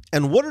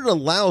 And what it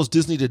allows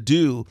Disney to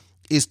do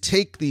is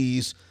take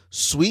these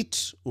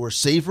sweet or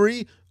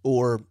savory,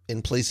 or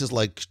in places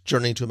like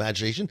Journey to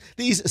Imagination,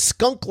 these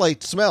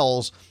skunk-like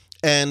smells,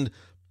 and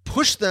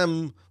push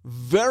them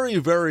very,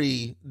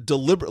 very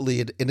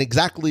deliberately in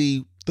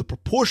exactly the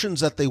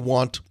proportions that they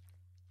want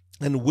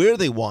and where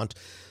they want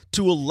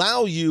to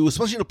allow you,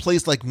 especially in a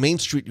place like Main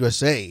Street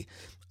USA.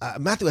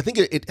 Matthew, I think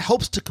it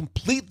helps to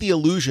complete the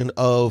illusion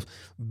of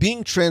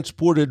being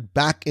transported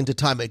back into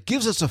time. It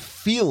gives us a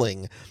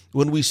feeling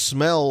when we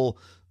smell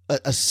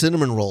a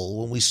cinnamon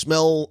roll, when we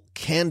smell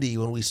candy,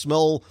 when we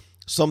smell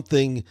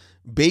something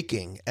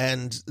baking.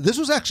 And this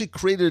was actually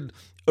created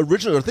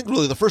originally, I think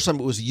really the first time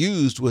it was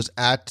used was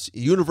at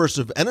Universe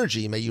of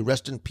Energy, may you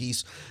rest in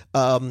peace,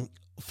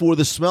 for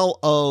the smell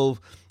of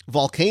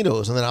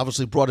volcanoes, and then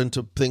obviously brought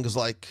into things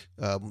like,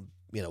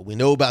 we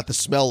know about the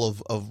smell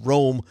of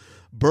Rome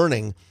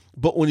burning,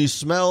 but when you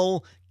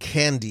smell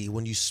candy,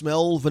 when you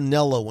smell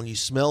vanilla, when you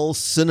smell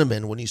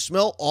cinnamon, when you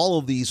smell all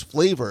of these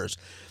flavors,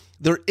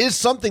 there is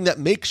something that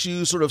makes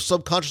you sort of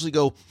subconsciously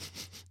go,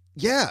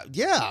 yeah,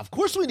 of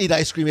course we need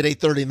ice cream at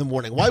 8:30 in the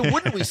morning. Why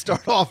wouldn't we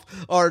start off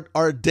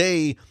our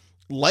day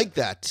like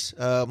that?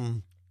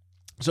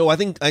 So I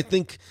think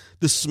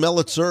the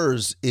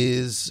smellitzers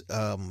is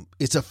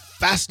it's a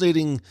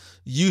fascinating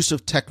use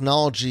of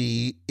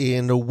technology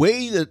in a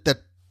way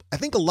that I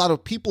think a lot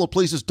of people or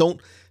places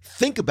don't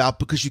think about,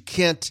 because you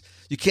can't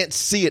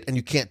see it and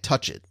you can't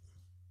touch it.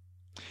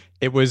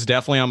 It was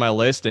definitely on my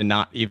list, and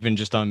not even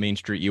just on Main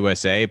Street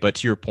USA, but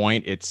to your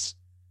point, it's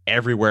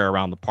everywhere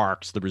around the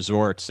parks, the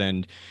resorts,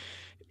 and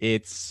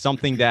it's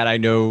something that I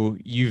know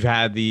you've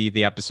had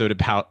the episode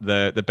about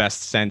the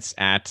best scents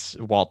at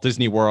Walt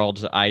Disney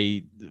World.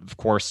 I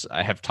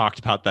have talked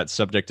about that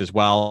subject as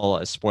well.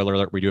 A spoiler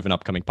alert, we do have an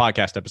upcoming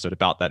podcast episode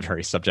about that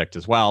very subject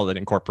as well, that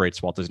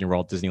incorporates Walt Disney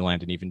World,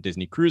 Disneyland, and even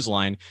Disney Cruise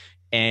Line.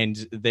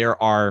 And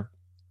there are,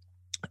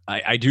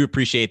 I do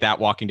appreciate that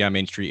walking down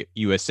Main Street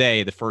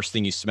USA, the first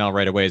thing you smell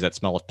right away is that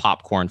smell of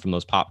popcorn from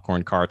those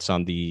popcorn carts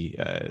on the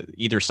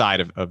either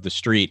side of the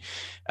street,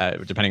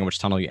 depending on which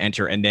tunnel you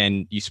enter. And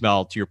then you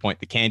smell, to your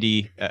point, the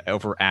candy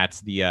over at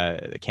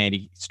the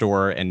candy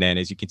store. And then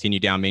as you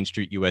continue down Main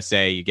Street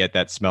USA, you get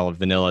that smell of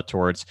vanilla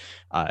towards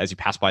as you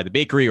pass by the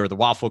bakery or the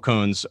waffle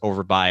cones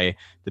over by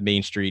the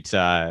Main Street,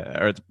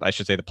 or I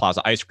should say the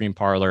Plaza Ice Cream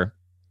Parlor.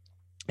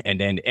 And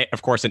then,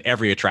 of course, in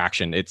every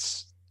attraction,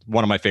 it's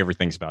one of my favorite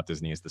things about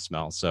Disney is the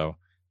smell. So,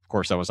 of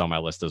course, that was on my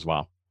list as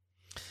well.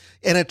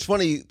 And it's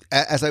funny,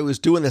 as I was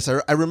doing this,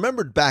 I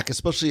remembered back,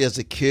 especially as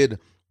a kid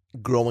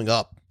growing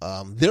up,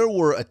 there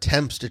were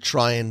attempts to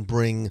try and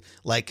bring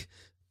like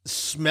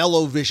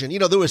smell-o-vision.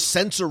 There was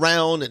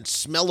sense-around and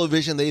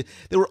smell-o-vision. They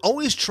were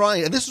always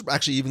trying, and this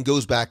actually even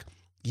goes back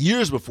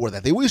years before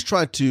that. They always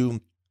tried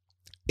to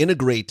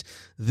integrate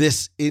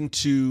this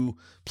into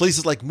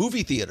places like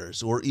movie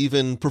theaters or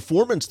even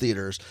performance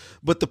theaters.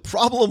 But the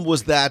problem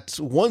was that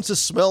once a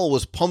smell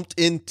was pumped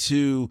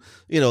into,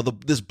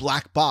 this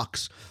black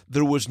box,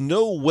 there was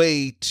no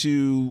way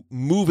to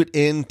move it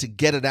in, to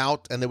get it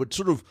out. And they would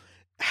sort of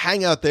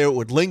hang out there. It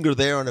would linger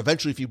there. And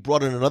eventually, if you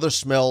brought in another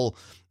smell,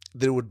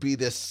 there would be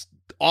this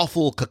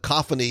awful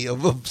cacophony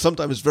of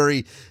sometimes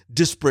very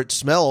disparate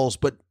smells.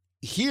 But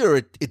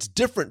here it's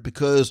different,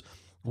 because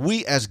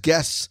we as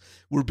guests,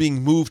 we're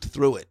being moved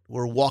through it.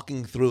 We're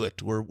walking through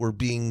it. We're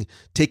being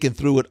taken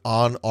through it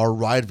on our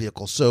ride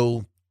vehicle.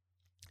 So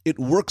it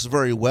works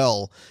very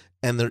well.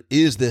 And there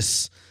is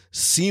this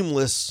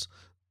seamless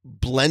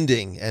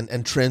blending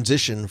and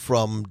transition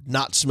from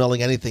not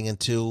smelling anything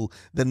into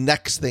the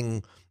next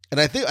thing. And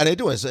I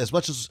do as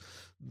much as,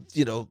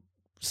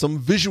 some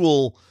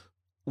visual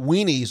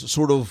weenies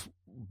sort of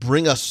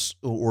bring us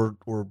or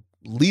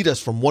lead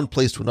us from one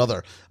place to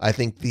another. I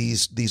think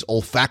these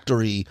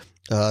olfactory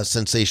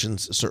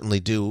sensations certainly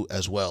do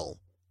as well.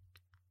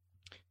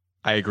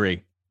 I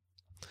agree.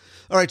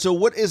 All right. So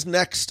what is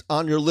next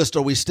on your list?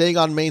 Are we staying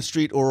on Main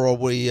Street, or are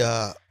we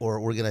going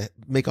to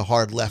make a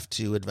hard left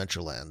to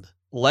Adventureland?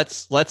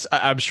 Let's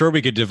I'm sure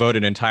we could devote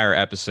an entire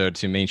episode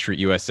to Main Street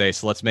USA.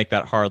 So let's make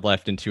that hard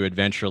left into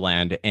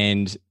Adventureland.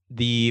 And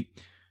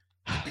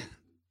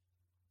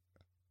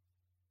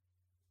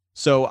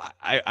so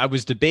I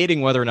was debating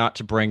whether or not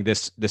to bring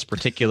this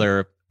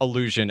particular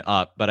illusion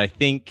up, but I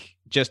think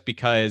just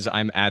because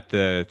I'm at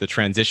the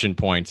transition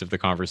points of the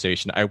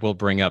conversation, I will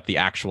bring up the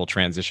actual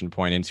transition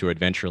point into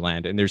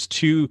Adventureland. And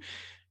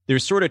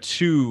there's sort of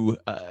two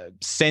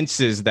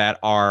senses that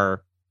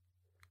are,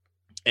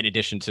 in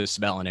addition to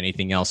smell and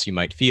anything else you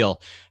might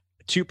feel,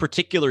 two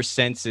particular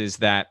senses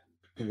that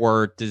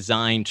were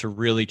designed to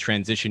really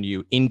transition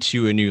you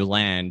into a new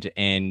land.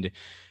 And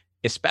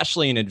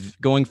especially in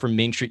going from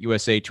Main Street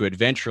USA to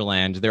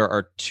Adventureland, there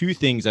are two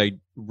things I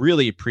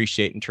really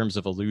appreciate in terms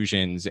of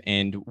illusions.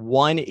 And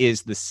one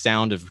is the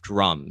sound of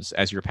drums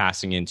as you're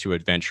passing into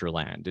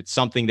Adventureland. It's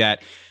something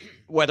that,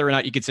 whether or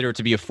not you consider it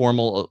to be a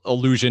formal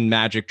illusion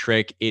magic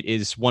trick, it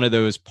is one of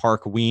those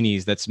park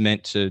weenies that's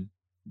meant to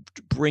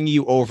bring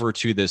you over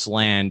to this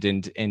land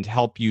and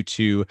help you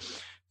to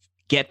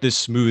get this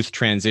smooth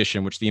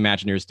transition, which the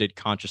Imagineers did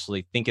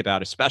consciously think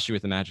about, especially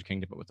with the Magic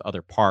Kingdom, but with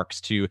other parks,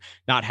 to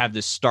not have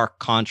this stark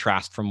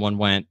contrast from one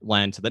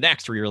land to the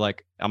next, where you're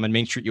like, I'm in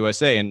Main Street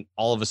USA, and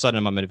all of a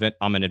sudden I'm in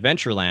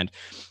Adventureland.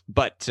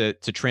 But to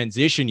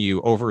transition you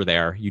over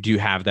there, you do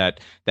have that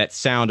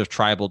sound of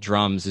tribal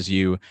drums as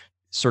you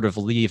sort of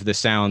leave the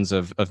sounds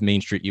of Main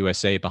Street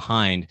USA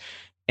behind.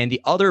 And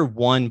the other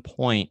one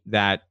point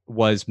that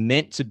was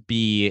meant to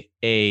be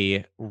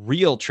a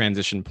real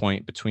transition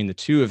point between the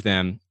two of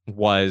them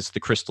was the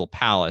Crystal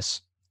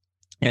Palace.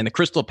 And the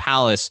Crystal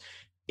Palace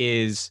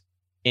is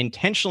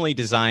intentionally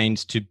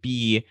designed to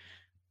be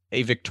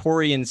a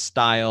Victorian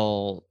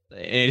style.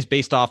 It is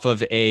based off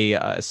of a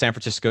San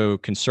Francisco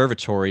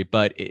conservatory,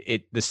 but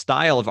the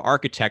style of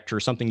architecture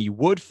is something you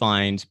would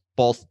find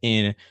both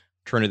in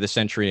turn of the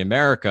century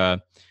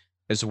America,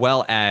 as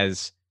well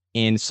as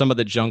in some of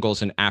the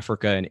jungles in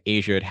Africa and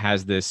Asia. It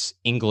has this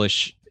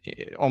English,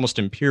 almost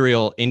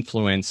imperial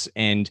influence.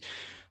 And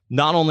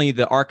not only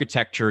the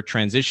architecture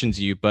transitions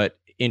you, but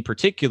in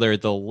particular,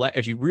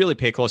 if you really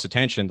pay close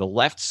attention, the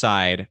left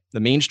side, the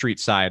Main Street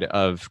side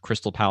of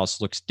Crystal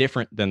Palace looks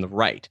different than the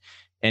right.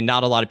 And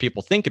not a lot of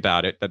people think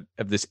about it,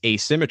 of this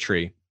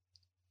asymmetry.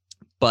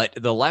 But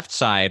the left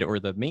side, or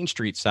the Main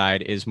Street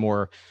side, is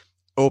more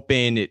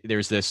open.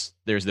 There's this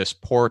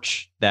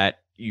porch that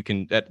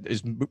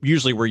is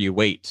usually where you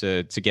wait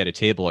to get a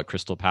table at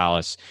Crystal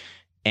Palace,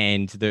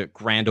 and the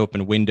grand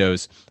open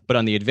windows. But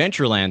on the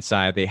Adventureland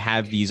side, they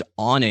have these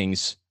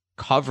awnings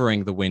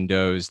covering the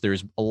windows.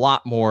 There's a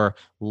lot more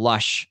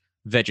lush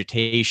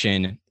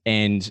vegetation,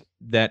 and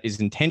that is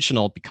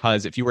intentional,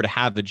 because if you were to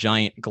have the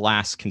giant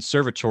glass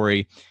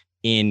conservatory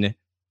in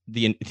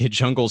the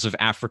jungles of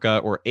Africa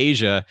or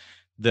Asia,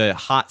 the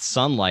hot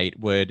sunlight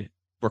would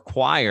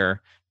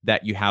require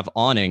that you have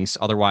awnings.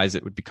 Otherwise,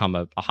 it would become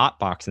a hot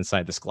box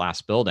inside this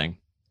glass building.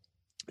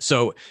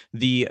 So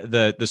the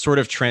sort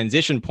of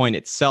transition point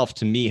itself,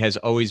 to me, has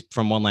always,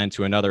 from one land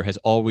to another, has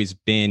always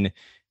been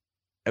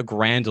a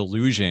grand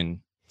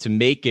illusion to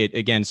make it,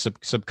 again,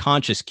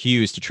 subconscious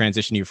cues to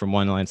transition you from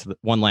one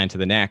land to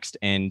the next.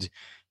 And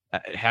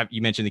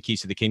you mentioned the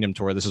Keys to the Kingdom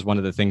tour. This is one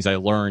of the things I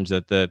learned,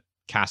 that the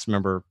cast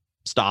member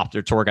stopped,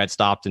 or tour guide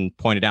stopped, and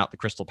pointed out the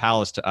Crystal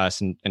Palace to us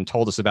and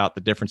told us about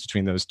the difference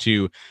between those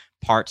two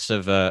parts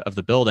of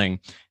the building.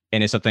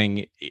 And it's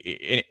something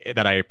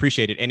that I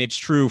appreciated. And it's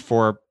true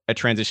for a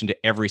transition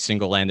to every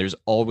single land. There's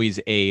always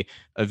a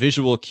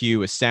visual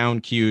cue, a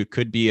sound cue,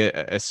 could be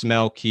a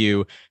smell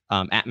cue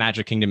at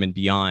Magic Kingdom and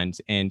beyond.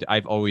 And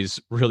I've always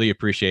really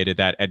appreciated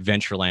that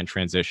Adventureland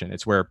transition.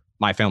 It's where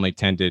my family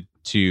tended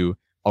to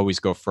always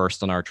go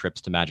first on our trips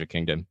to Magic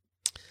Kingdom.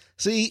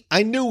 See,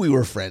 I knew we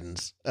were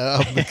friends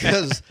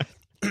because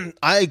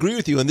I agree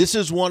with you. And this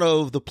is one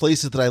of the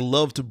places that I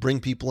love to bring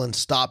people and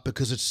stop,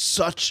 because it's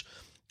such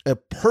a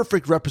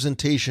perfect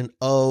representation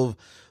of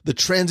the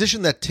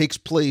transition that takes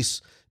place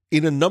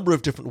in a number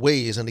of different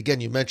ways. And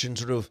again, you mentioned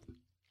sort of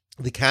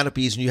the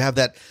canopies, and you have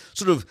that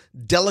sort of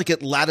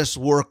delicate lattice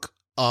work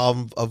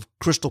of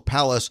Crystal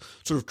Palace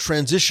sort of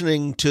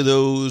transitioning to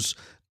those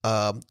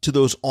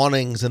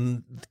awnings.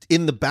 And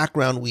in the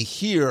background, we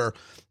hear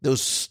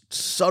those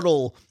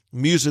subtle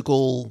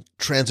musical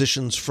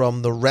transitions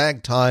from the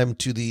ragtime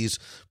to these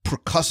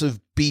percussive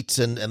beats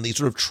and these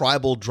sort of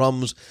tribal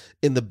drums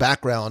in the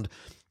background.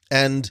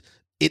 And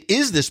it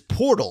is this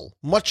portal,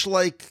 much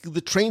like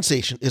the train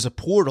station is a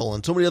portal,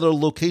 and so many other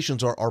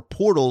locations are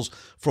portals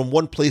from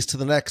one place to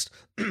the next.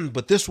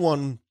 But this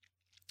one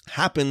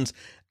happens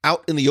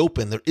out in the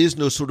open. There is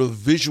no sort of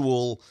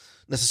visual,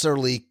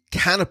 necessarily,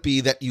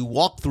 canopy that you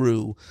walk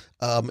through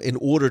in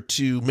order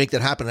to make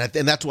that happen.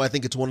 And that's why I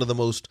think it's one of the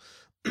most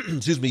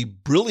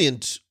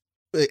brilliant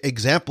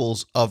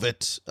examples of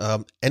it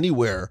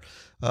anywhere.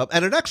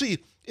 And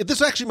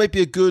this actually might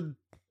be a good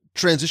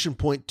transition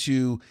point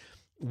to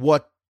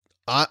what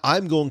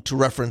I'm going to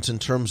reference in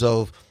terms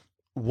of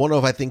one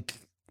of, I think,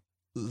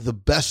 the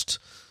best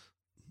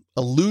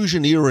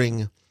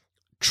illusioneering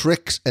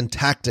tricks and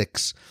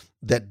tactics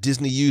that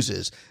Disney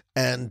uses.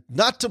 And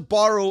not to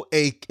borrow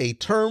a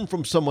term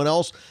from someone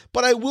else,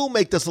 but I will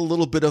make this a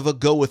little bit of a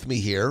go with me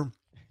here,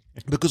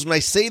 because when I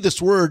say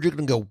this word, you're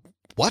going to go,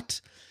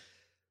 what?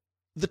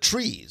 The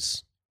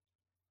trees.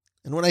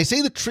 And when I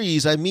say the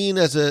trees, I mean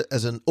as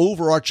an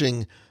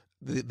overarching,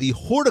 the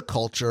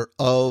horticulture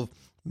of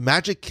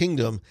Magic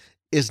Kingdom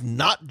is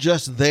not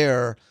just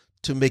there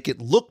to make it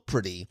look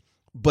pretty,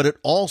 but it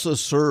also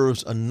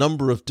serves a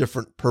number of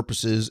different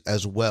purposes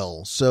as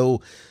well.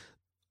 So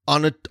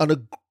on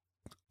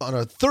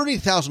a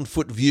 30,000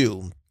 foot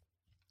view,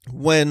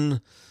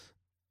 when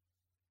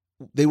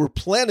they were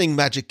planning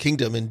Magic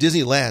Kingdom in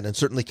Disneyland and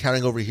certainly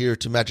carrying over here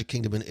to Magic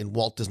Kingdom in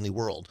Walt Disney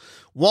World.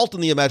 Walt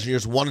and the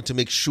Imagineers wanted to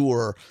make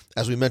sure,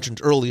 as we mentioned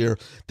earlier,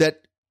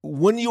 that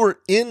when you were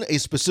in a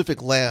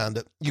specific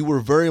land, you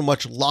were very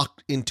much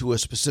locked into a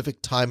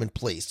specific time and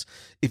place.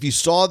 If you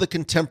saw the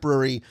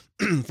Contemporary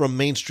from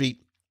Main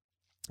Street,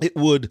 it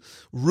would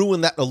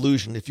ruin that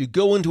illusion. If you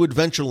go into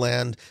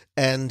Adventureland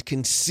and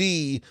can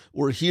see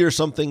or hear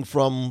something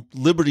from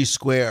Liberty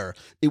Square,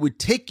 it would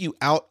take you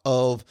out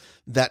of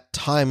that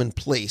time and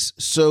place.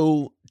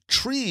 So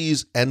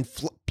trees and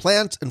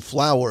plants and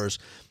flowers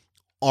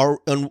are,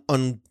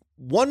 on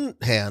one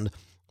hand,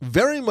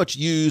 very much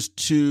used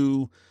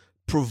to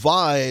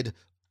provide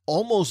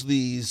almost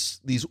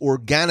these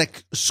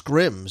organic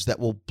scrims that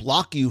will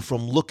block you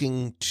from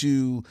looking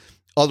to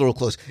other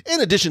clothes, in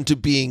addition to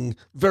being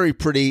very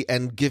pretty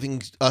and giving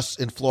us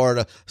in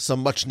Florida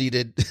some much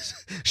needed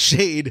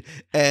shade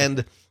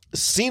and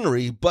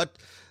scenery. But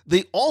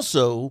they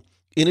also,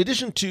 in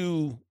addition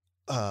to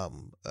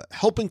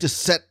helping to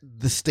set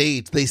the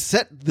stage, they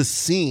set the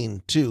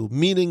scene too,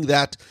 meaning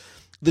that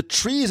the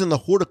trees and the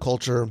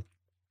horticulture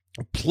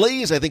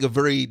plays, I think, a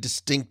very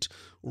distinct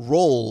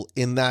role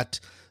in that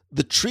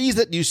the trees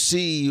that you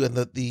see and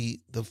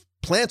the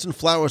plants and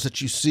flowers that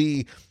you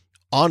see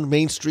on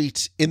Main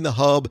Street, in the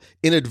Hub,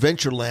 in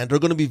Adventureland, are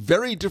going to be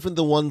very different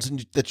than ones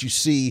that you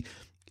see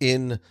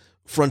in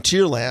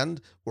Frontierland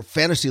or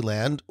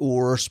Fantasyland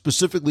or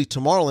specifically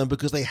Tomorrowland,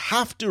 because they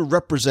have to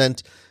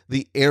represent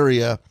the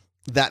area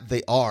that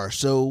they are.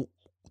 So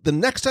the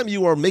next time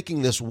you are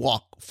making this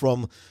walk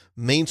from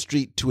Main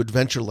Street to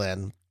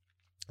Adventureland,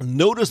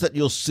 notice that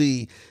you'll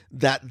see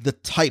that the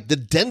type, the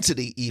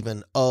density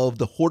even of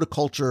the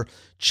horticulture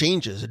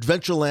changes.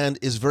 Adventureland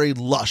is very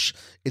lush.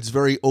 It's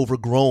very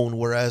overgrown,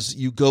 whereas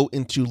you go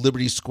into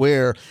Liberty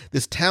Square,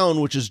 this town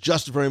which is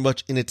just very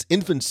much in its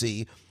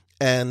infancy,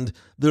 and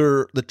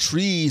the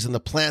trees and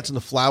the plants and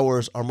the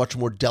flowers are much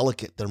more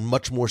delicate. They're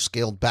much more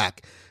scaled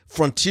back.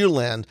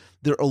 Frontierland,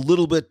 they're a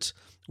little bit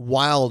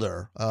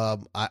wilder.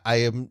 I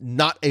am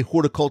not a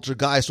horticulture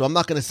guy, so I'm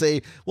not going to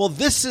say, well,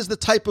 this is the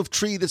type of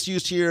tree that's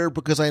used here,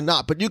 because I'm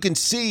not. But you can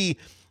see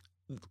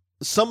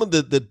some of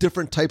the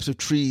different types of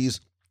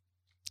trees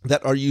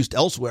that are used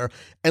elsewhere.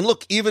 And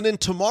look, even in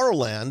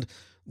Tomorrowland,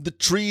 the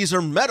trees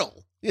are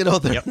metal. You know,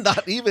 they're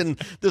not even,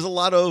 there's a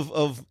lot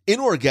of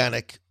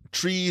inorganic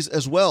trees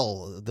as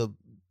well.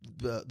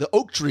 The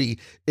oak tree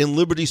in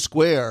Liberty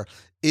Square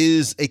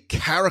is a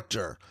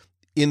character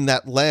in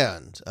that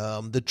land.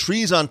 The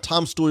trees on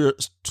Tom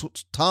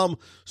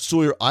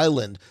Sawyer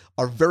Island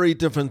are very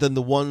different than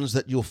the ones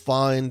that you'll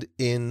find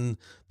in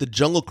the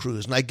Jungle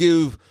Cruise. And I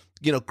give,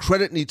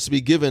 credit needs to be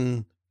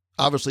given,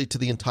 obviously, to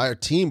the entire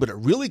team, but it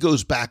really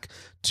goes back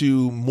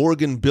to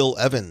Morgan Bill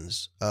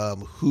Evans,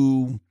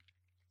 who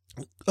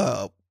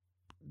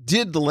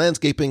did the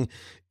landscaping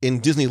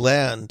in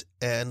Disneyland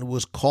and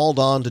was called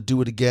on to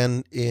do it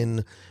again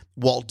in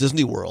Walt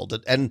Disney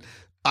World. And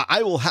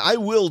I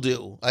will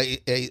do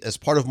as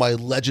part of my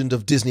Legend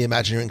of Disney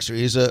Imagineering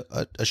series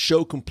a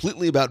show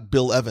completely about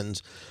Bill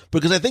Evans,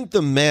 because I think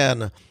the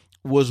man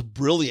was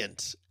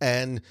brilliant,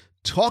 and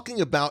talking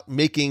about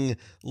making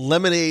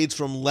lemonades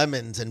from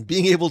lemons and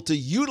being able to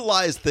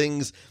utilize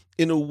things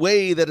in a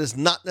way that is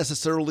not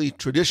necessarily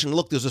traditional.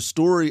 Look, there's a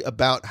story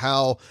about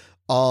how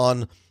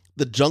on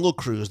the Jungle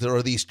Cruise there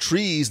are these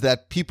trees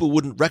that people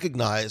wouldn't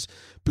recognize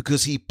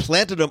because he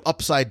planted them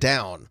upside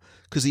down,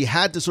 because he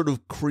had to sort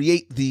of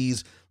create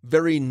these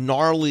very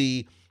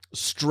gnarly,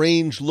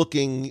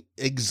 strange-looking,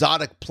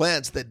 exotic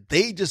plants that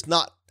they just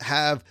not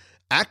have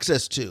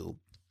access to.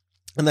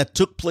 And that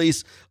took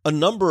place a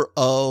number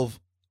of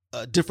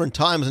different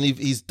times. And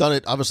he's done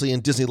it, obviously,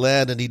 in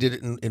Disneyland, and he did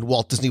it in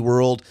Walt Disney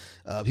World.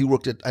 He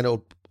worked at,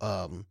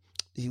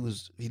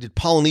 he did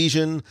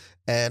Polynesian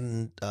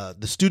and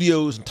the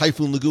studios and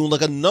Typhoon Lagoon,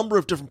 like a number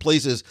of different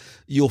places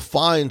you'll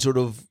find sort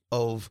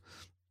of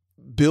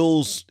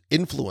Bill's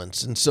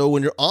influence. And so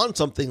when you're on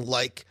something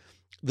like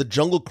the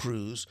Jungle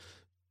Cruise,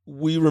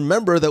 we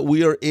remember that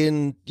we are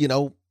in,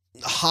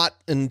 hot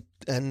and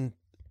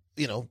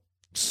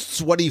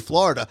sweaty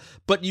Florida,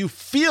 but you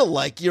feel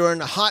like you're in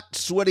hot,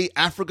 sweaty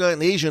Africa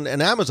and Asia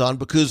and Amazon,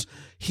 because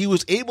he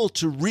was able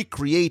to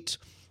recreate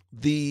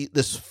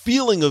this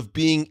feeling of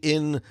being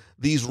in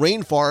these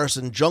rainforests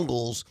and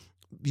jungles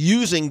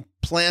using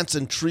plants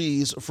and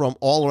trees from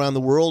all around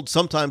the world,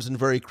 sometimes in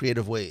very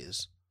creative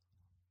ways.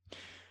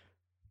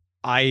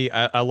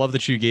 I love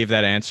that you gave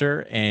that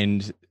answer,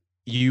 and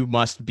you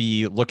must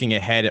be looking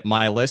ahead at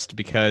my list,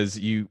 because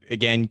you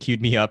again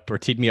teed me up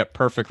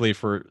perfectly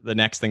for the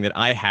next thing that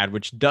I had,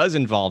 which does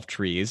involve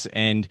trees,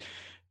 and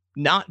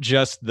not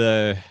just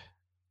the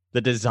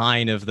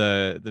design of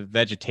the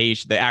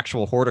vegetation, the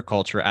actual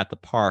horticulture at the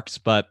parks,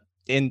 but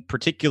in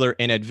particular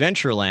in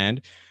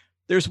Adventureland,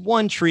 there's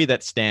one tree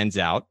that stands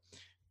out,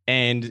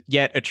 and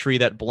yet a tree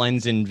that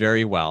blends in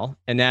very well,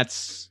 and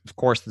that's, of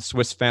course, the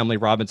Swiss Family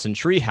Robinson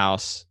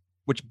treehouse,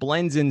 which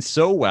blends in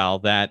so well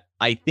that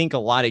I think a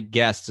lot of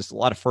guests, just a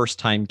lot of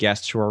first-time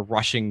guests who are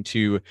rushing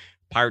to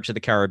Pirates of the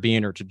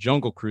Caribbean or to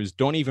Jungle Cruise,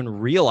 don't even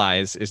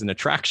realize is an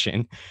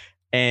attraction.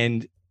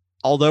 And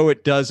although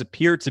it does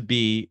appear to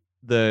be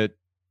the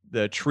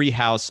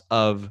treehouse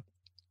of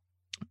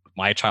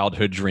my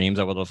childhood dreams,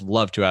 I would have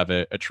loved to have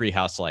a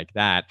treehouse like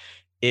that.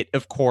 It,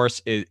 of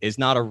course, is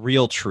not a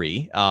real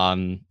tree.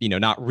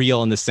 Not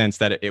real in the sense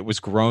that it was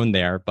grown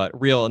there, but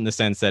real in the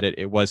sense that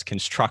it was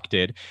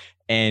constructed.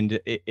 And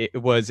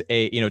it was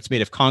it's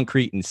made of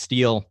concrete and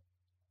steel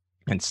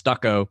and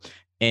stucco.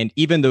 And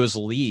even those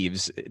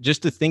leaves,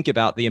 just to think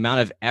about the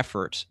amount of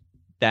effort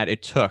that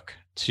it took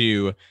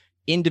to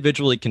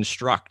individually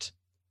construct,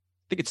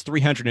 I think it's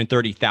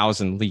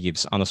 330,000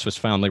 leaves on the Swiss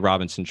Family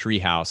Robinson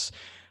treehouse.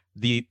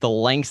 The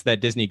lengths that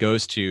Disney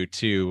goes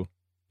to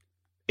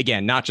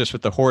again, not just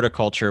with the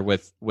horticulture,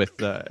 with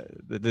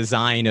the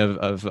design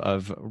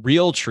of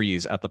real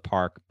trees at the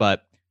park,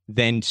 but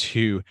then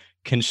to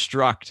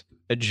construct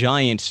a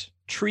giant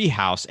tree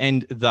house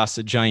and thus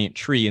a giant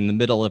tree in the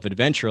middle of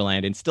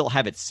Adventureland and still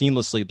have it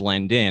seamlessly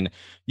blend in.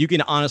 You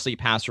can honestly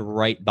pass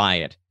right by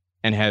it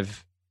and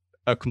have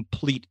a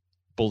complete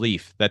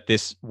belief that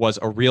this was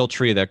a real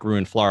tree that grew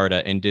in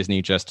Florida and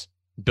Disney just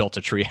built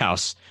a tree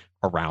house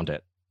around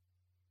it.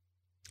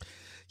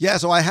 Yeah,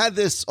 so I had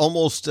this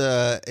almost.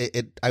 I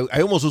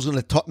almost was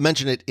going to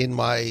mention it in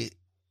my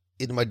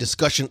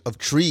discussion of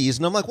trees,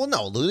 and I'm like, well,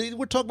 no,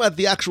 we're talking about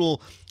the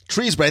actual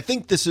trees. But I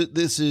think this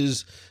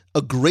is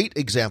a great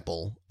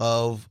example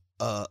of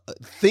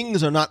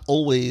things are not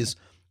always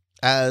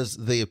as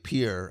they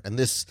appear, and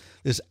this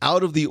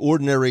out of the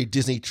ordinary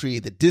Disney tree,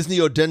 the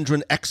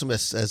Disneyodendron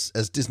Eximus,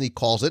 as Disney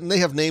calls it, and they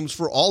have names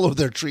for all of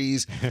their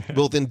trees,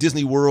 both in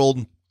Disney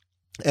World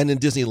and in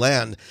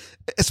Disneyland,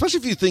 especially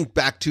if you think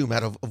back to,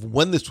 Matt, of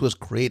when this was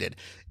created.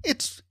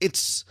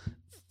 It's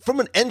from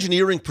an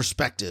engineering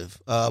perspective,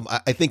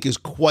 I think is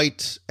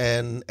quite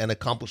an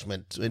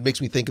accomplishment. It makes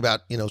me think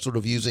about, sort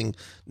of using,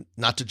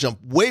 not to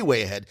jump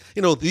way ahead,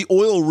 the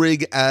oil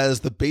rig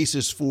as the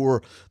basis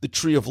for the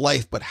Tree of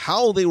Life, but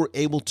how they were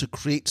able to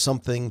create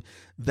something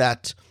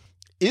that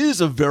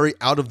is a very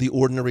out of the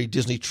ordinary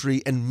Disney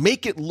tree and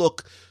make it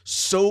look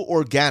so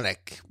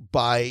organic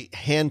by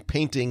hand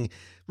painting.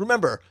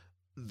 Remember,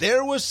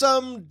 there was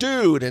some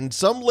dude and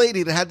some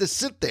lady that had to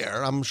sit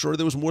there, I'm sure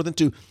there was more than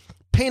two,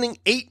 painting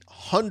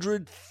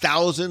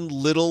 800,000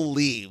 little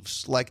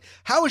leaves. Like,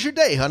 how was your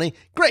day, honey?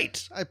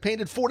 Great. I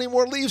painted 40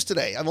 more leaves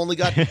today. I've only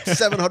got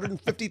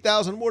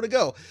 750,000 more to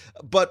go.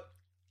 But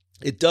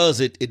it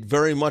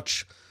very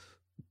much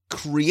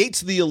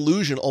creates the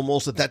illusion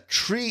almost that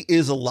tree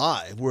is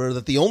alive, where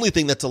that the only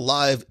thing that's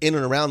alive in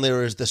and around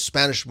there is the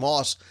Spanish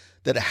moss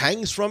that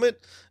hangs from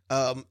it.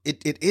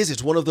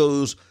 It's one of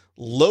those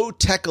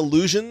low-tech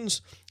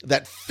illusions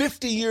that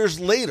 50 years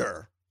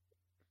later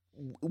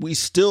we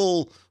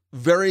still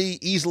very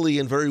easily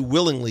and very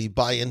willingly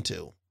buy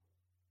into.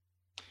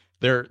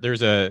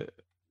 There's a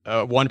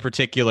one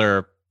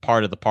particular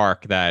part of the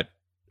park that,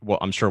 well,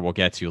 I'm sure we'll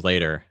get to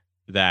later,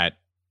 that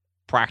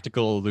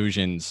practical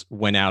illusions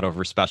went out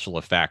over special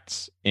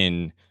effects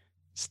in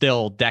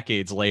still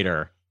decades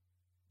later,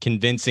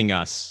 convincing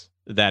us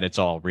that it's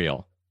all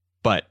real.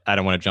 But I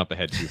don't want to jump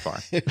ahead too far.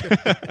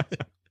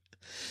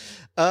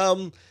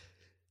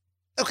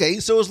 Okay,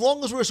 so as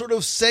long as we're sort of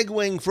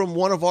segueing from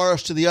one of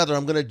ours to the other,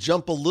 I'm going to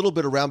jump a little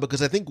bit around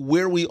because I think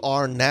where we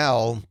are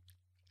now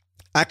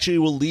actually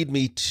will lead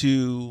me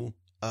to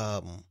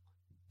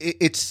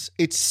it's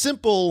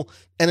simple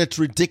and it's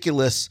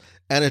ridiculous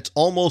and it's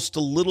almost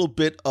a little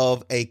bit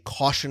of a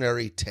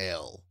cautionary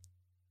tale.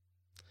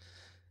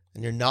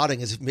 And you're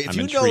nodding as if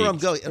you know where I'm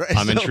going. Right?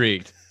 I'm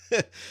intrigued.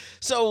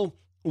 So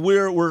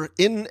we're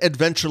in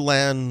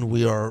Adventureland.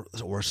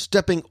 We're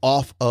stepping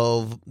off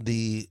of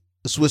the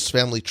Swiss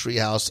Family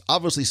Treehouse,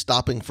 obviously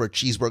stopping for a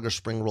cheeseburger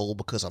spring roll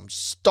because I'm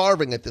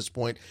starving at this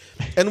point.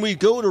 And we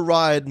go to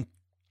ride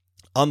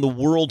on the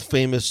world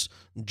famous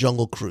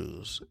Jungle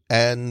Cruise.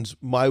 And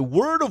my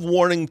word of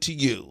warning to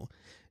you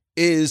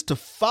is to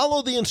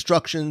follow the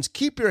instructions,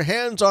 keep your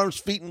hands, arms,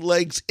 feet, and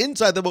legs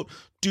inside the boat.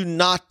 Do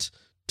not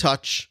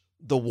touch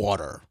the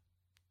water.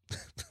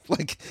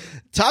 Like,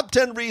 top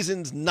 10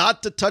 reasons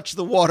not to touch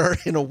the water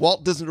in a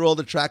Walt Disney World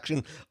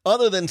attraction,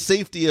 other than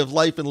safety of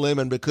life and limb,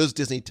 and because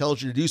Disney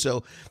tells you to do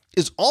so,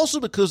 is also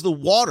because the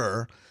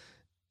water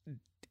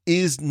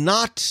is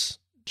not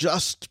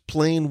just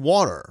plain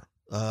water.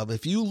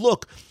 If you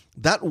look,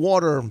 that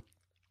water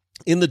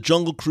in the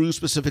Jungle Cruise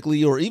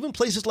specifically, or even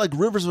places like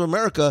Rivers of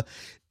America,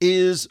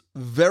 is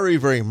very,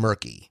 very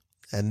murky.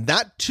 And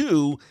that,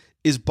 too,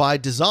 is by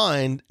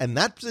design, and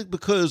that's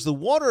because the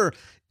water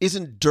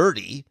isn't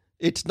dirty.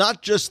 It's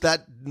not just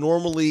that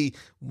normally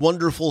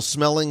wonderful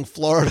smelling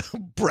Florida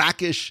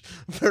brackish,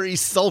 very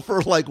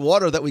sulfur-like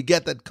water that we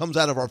get that comes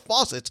out of our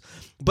faucets,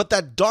 but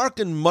that dark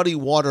and muddy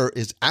water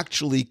is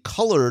actually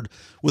colored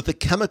with a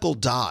chemical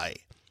dye.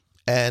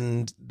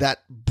 And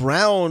that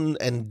brown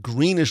and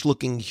greenish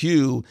looking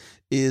hue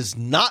is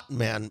not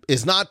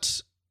natural,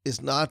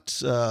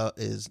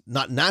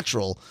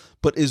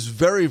 but is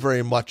very,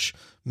 very much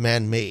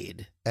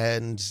man-made.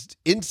 And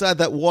inside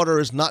that water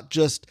is not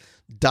just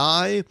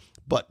dye,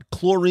 but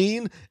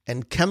chlorine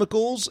and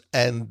chemicals,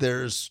 and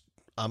there's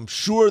I'm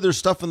sure there's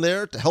stuff in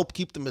there to help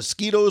keep the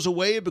mosquitoes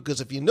away, because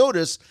if you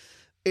notice,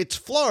 it's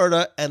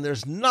Florida and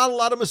there's not a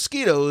lot of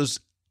mosquitoes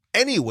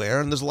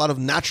anywhere, and there's a lot of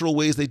natural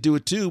ways they do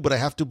it too, but I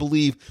have to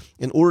believe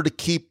in order to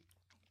keep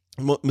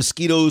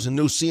mosquitoes and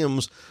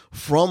no-see-ums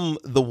from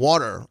the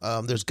water,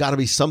 there's got to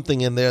be something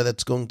in there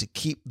that's going to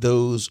keep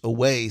those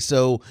away.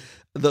 So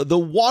the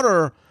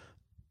water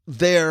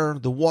there,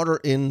 the water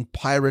in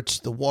Pirates,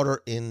 the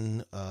water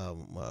in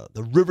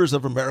the rivers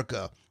of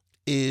America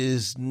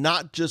is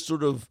not just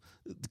sort of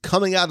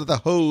coming out of the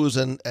hose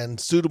and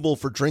suitable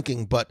for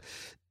drinking, but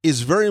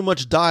is very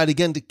much dyed,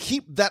 again, to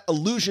keep that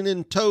illusion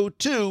in tow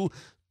too.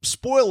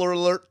 Spoiler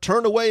alert,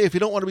 turn away if you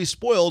don't want to be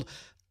spoiled.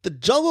 The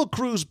Jungle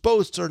Cruise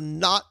boats are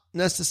not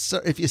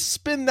necessary. If you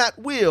spin that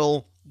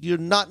wheel, you're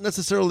not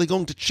necessarily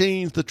going to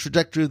change the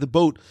trajectory of the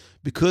boat,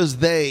 because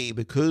the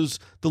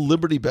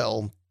Liberty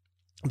Bell,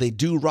 they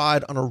do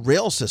ride on a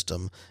rail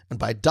system, and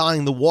by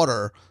dyeing the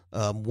water,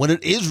 when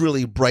it is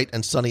really bright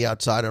and sunny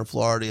outside in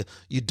Florida,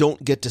 you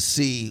don't get to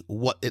see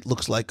what it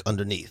looks like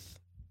underneath.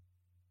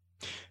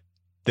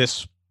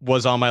 This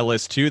was on my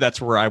list too.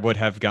 That's where I would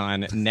have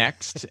gone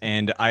next.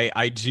 And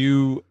I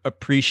do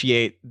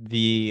appreciate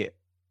the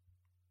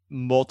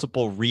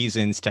multiple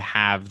reasons to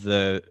have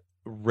the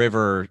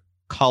river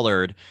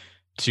colored,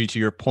 to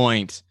your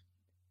point,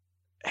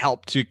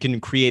 help to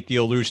can create the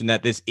illusion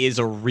that this is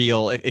a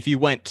real. If you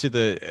went to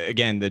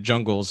the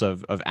jungles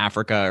of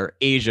Africa or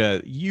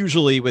Asia,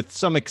 usually with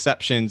some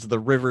exceptions, the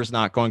river's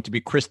not going to be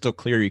crystal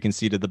clear. You can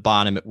see to the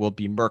bottom. It will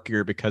be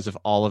murkier because of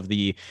all of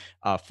the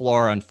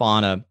flora and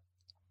fauna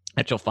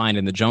that you'll find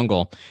in the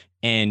jungle.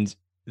 And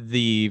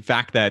the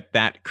fact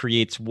that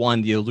creates,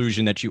 one, the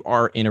illusion that you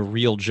are in a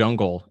real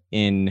jungle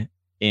in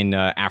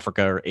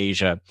Africa or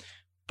Asia,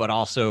 but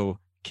also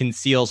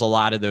conceals a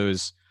lot of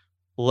those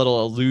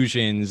little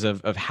illusions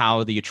of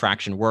how the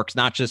attraction works,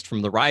 not just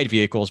from the ride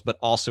vehicles, but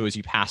also as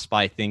you pass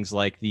by things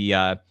like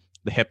the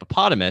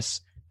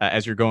hippopotamus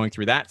as you're going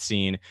through that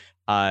scene.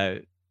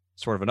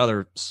 Sort of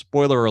another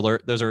spoiler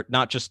alert, those are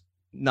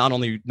not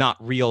only not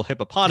real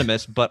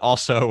hippopotamus, but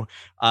also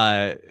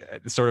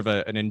sort of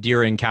an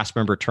endearing cast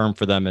member term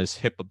for them as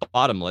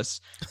hippopotamus,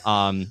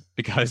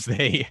 because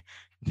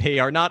they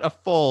are not a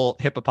full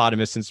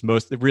hippopotamus, since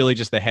most really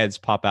just the heads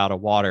pop out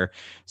of water.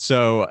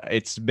 So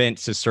it's meant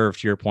to serve,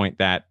 to your point,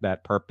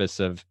 that purpose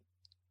of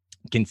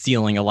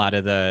concealing a lot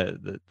of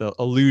the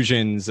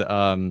illusions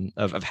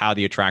of how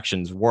the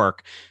attractions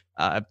work,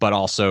 but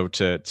also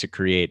to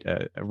create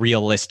a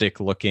realistic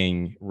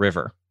looking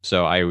river.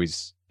 So I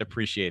always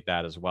appreciate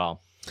that as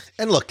well.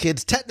 And look,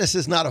 kids, tetanus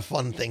is not a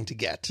fun thing to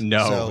get.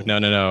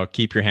 No.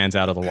 Keep your hands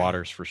out of the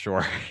waters for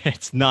sure.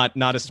 It's not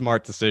a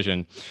smart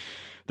decision.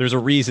 There's a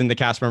reason the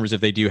cast members,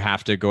 if they do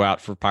have to go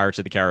out for Pirates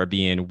of the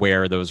Caribbean,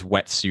 wear those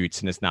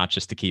wetsuits, and it's not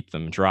just to keep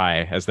them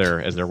dry as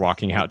they're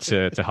walking out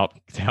to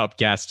help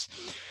guests.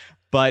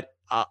 But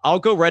I'll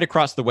go right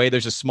across the way.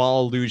 There's a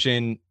small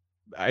illusion.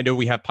 I know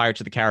we have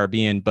Pirates of the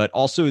Caribbean, but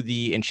also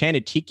the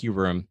Enchanted Tiki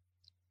Room.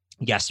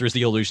 Yes, there's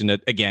the illusion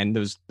that, again,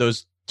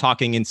 those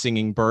talking and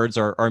singing birds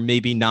are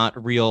maybe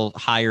not real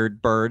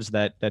hired birds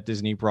that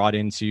Disney brought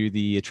into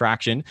the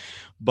attraction,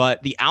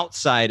 but the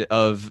outside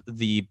of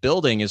the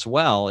building as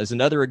well is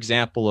another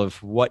example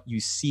of what you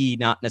see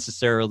not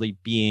necessarily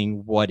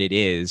being what it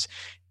is.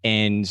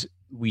 And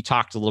we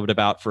talked a little bit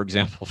about, for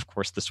example, of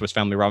course, the Swiss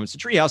Family Robinson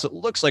treehouse. It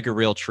looks like a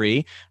real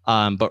tree,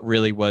 but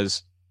really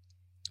was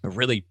a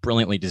really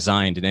brilliantly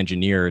designed and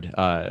engineered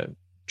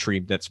tree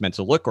that's meant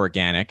to look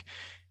organic.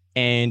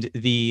 And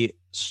the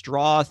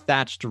straw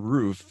thatched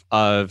roof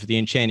of the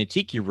Enchanted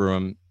Tiki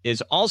Room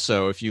is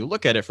also, if you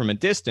look at it from a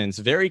distance,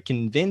 very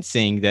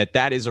convincing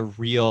that is a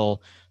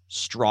real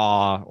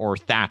straw or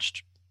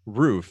thatched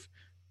roof.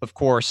 Of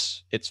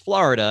course, it's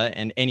Florida,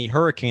 and any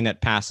hurricane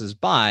that passes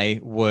by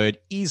would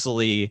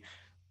easily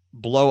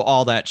blow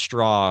all that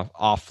straw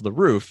off the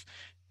roof.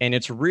 And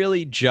it's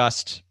really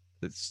just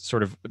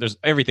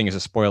everything is a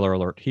spoiler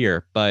alert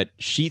here, but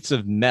sheets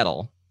of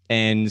metal.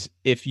 And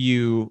if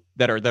you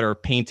that are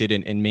painted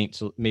and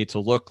made to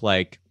look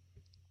like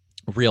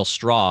real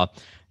straw,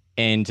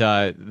 and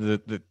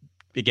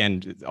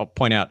again, I'll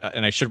point out,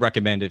 and I should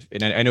recommend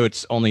and I know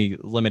it's only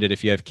limited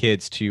if you have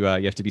kids to you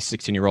have to be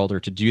 16 year old or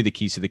to do the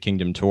Keys to the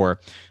Kingdom tour,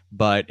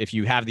 but if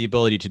you have the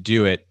ability to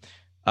do it,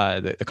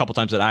 the couple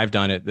times that I've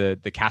done it,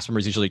 the cast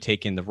members usually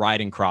take in the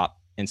riding crop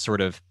and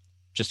sort of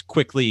just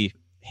quickly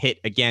hit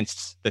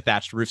against the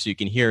thatched roof so you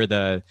can hear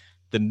the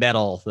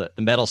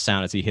metal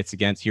sound as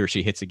he or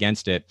she hits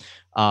against it.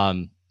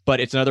 But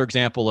it's another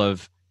example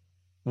of,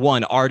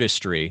 one,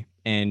 artistry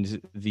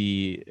and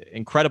the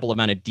incredible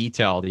amount of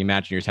detail the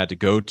Imagineers had to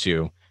go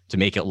to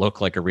make it look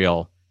like a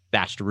real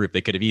thatched roof.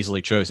 They could have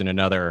easily chosen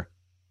another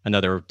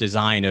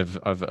design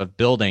of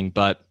building,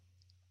 but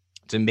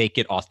to make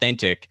it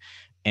authentic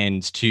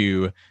and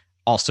to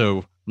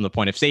also, from the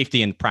point of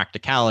safety and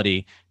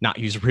practicality, not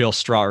use real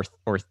straw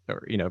or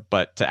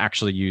but to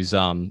actually use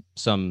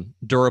some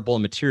durable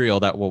material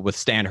that will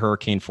withstand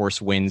hurricane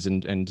force winds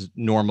and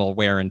normal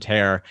wear and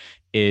tear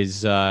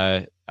is,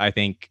 I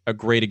think, a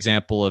great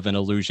example of an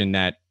illusion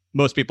that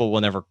most people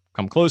will never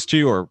come close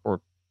to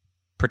or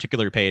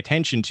particularly pay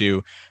attention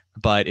to,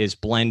 but is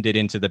blended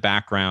into the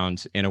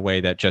background in a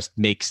way that just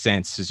makes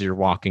sense as you're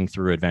walking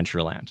through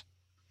Adventureland.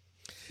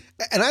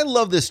 And I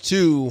love this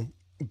too,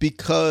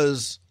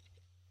 because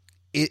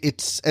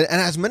it's and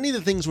as many of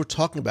the things we're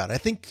talking about, I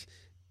think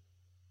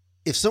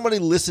if somebody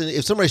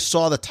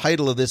saw the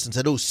title of this and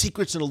said, "Oh,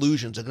 Secrets and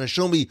Illusions," are going to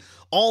show me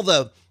all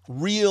the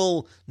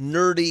real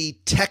nerdy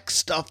tech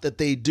stuff that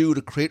they do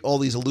to create all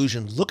these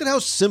illusions. Look at how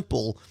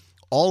simple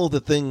all of the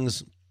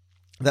things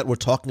that we're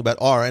talking about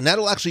are. And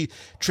that'll actually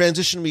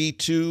transition me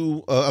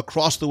to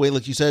across the way,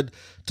 like you said,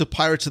 to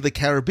Pirates of the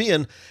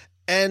Caribbean.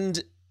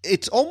 And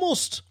it's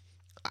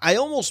I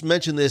almost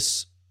mention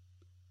this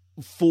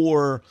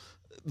for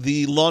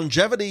the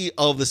longevity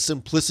of the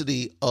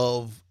simplicity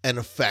of an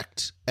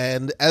effect.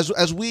 And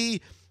as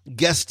we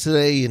guess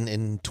today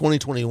in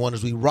 2021,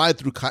 as we ride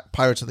through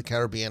Pirates of the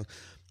Caribbean,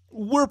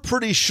 we're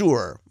pretty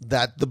sure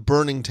that the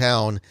burning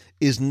town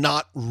is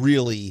not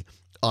really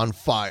on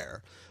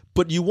fire.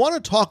 But you want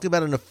to talk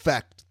about an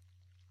effect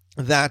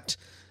that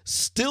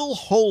still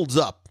holds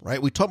up,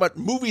 right? We talk about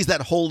movies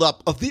that hold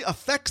up, of the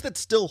effects that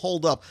still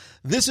hold up.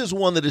 This is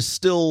one that is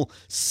still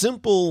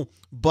simple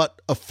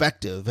but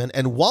effective.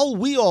 And while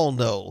we all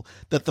know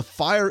that the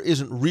fire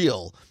isn't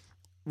real,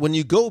 when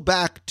you go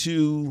back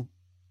to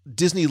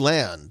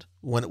Disneyland,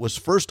 when it was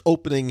first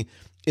opening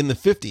in the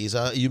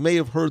 50s, you may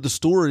have heard the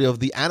story of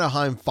the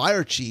Anaheim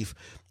fire chief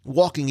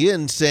walking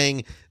in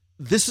saying,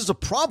 "This is a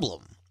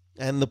problem.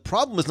 And the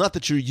problem is not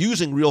that you're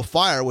using real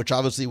fire," which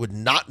obviously would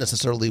not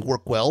necessarily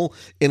work well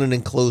in an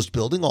enclosed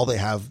building.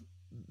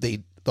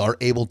 They are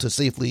able to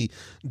safely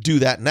do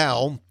that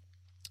now.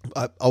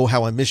 Oh,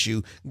 How I Miss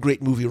You,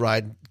 great movie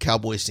ride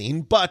cowboy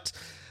scene. But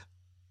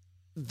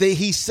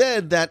he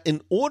said that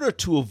in order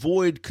to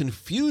avoid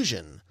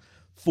confusion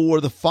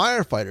for the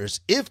firefighters,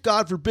 if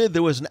God forbid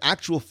there was an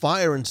actual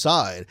fire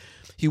inside,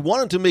 he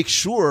wanted to make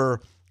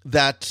sure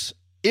that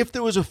if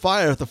there was a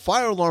fire, if the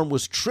fire alarm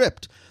was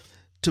tripped,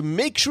 to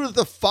make sure that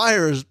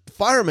the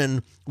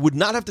firemen would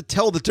not have to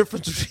tell the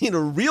difference between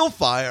a real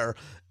fire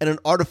and an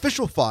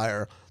artificial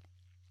fire.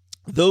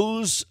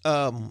 Those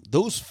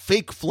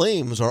fake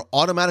flames are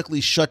automatically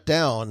shut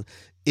down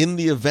in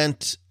the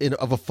event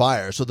of a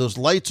fire. So those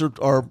lights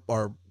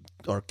are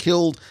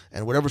killed,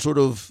 and whatever sort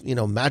of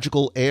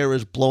magical air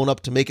is blown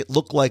up to make it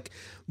look like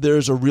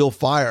there's a real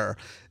fire.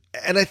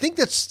 And I think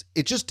it's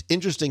just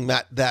interesting,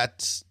 Matt,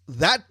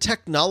 that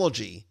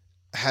technology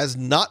has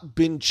not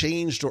been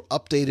changed or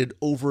updated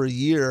over a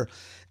year.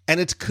 And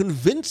it's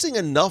convincing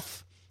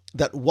enough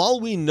that while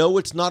we know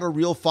it's not a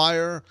real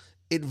fire,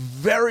 it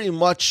very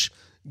much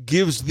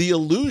gives the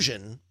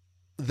illusion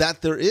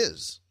that there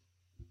is.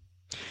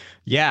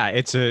 Yeah,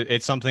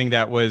 it's something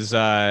that was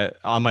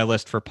on my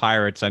list for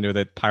Pirates. I know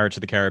that Pirates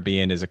of the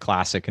Caribbean is a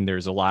classic, and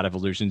there's a lot of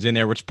illusions in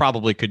there, which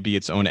probably could be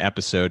its own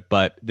episode.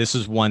 But this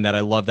is one that I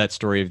love, that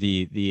story of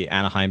the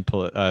Anaheim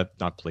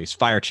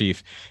fire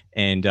chief,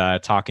 and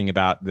talking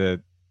about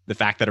the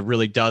fact that it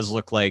really does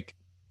look like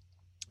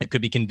it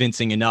could be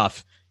convincing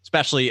enough.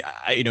 Especially,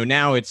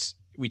 now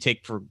we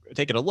take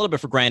it a little bit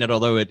for granted,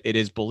 although it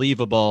is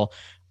believable.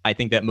 I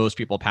think that most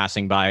people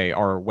passing by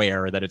are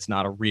aware that it's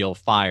not a real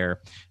fire.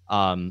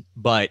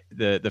 But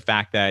the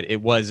fact that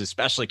it was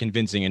especially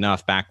convincing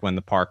enough back when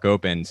the park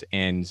opened,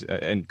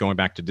 and going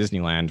back to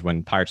Disneyland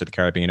when Pirates of the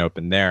Caribbean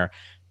opened there,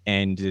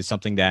 and is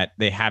something that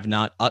they have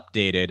not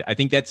updated. I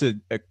think that's a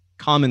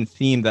common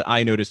theme that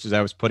I noticed as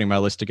I was putting my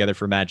list together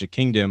for Magic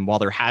Kingdom. While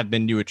there have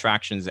been new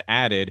attractions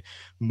added,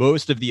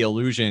 most of the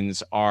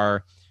illusions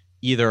are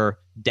either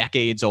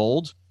decades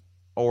old,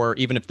 or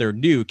even if they're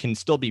new, can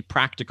still be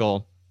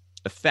practical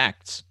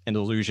effects and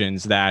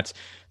illusions that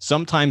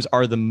sometimes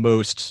are the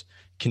most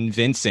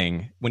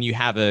convincing. When you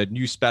have a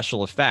new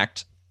special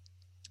effect,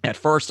 at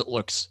first it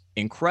looks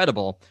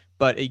incredible,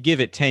 but you give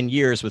it 10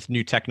 years with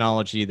new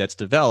technology that's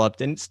developed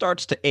and it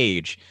starts to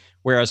age.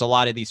 Whereas a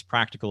lot of these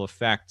practical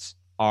effects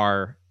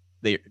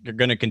they're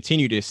going to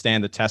continue to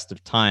stand the test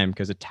of time,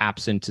 because it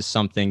taps into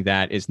something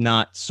that is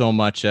not so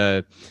much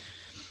a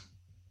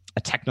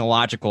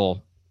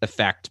technological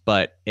effect,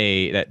 but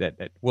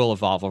that will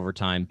evolve over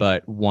time,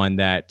 but one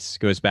that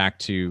goes back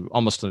to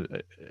almost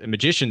a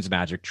magician's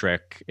magic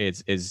trick.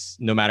 Is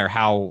no matter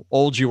how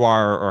old you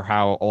are or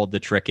how old the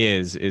trick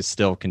is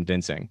still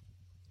convincing.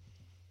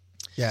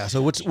 Yeah.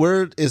 So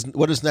what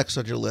is next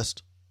on your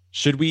list?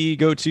 Should we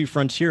go to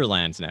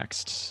Frontierlands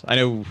next? I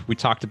know we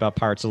talked about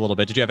Pirates a little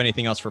bit. Did you have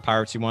anything else for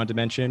Pirates you wanted to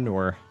mention,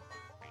 or?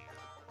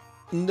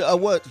 No,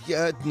 what?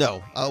 Yeah,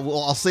 no.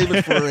 Well, I'll save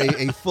it for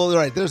a full.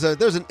 Right, there's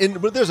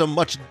a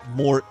much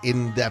more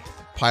in-depth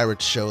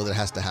Pirates show that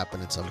has to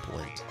happen at some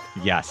point.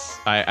 Yes,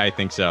 I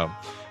think so.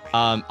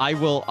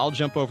 I'll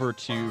jump over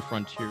to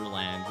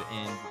Frontierland,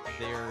 and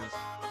there's.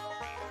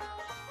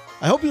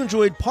 I hope you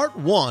enjoyed part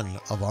 1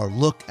 of our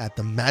look at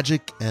the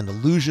magic and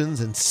illusions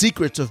and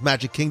secrets of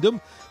Magic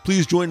Kingdom.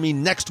 Please join me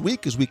next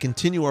week as we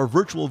continue our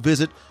virtual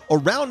visit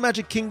around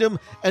Magic Kingdom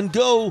and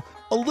go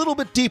a little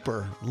bit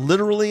deeper,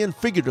 literally and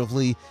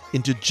figuratively,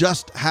 into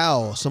just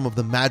how some of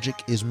the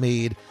magic is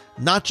made,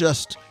 not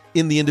just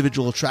in the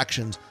individual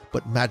attractions,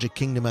 but Magic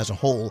Kingdom as a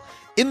whole.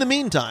 In the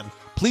meantime,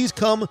 please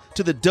come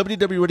to the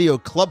WDW Radio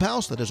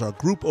Clubhouse, that is our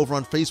group over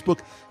on Facebook,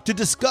 to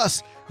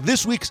discuss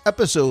this week's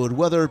episode,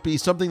 whether it be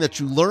something that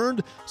you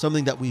learned,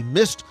 something that we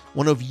missed,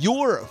 one of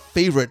your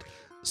favorite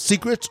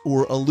secrets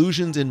or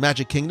illusions in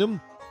Magic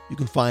Kingdom. You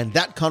can find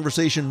that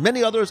conversation,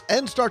 many others,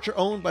 and start your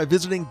own by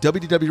visiting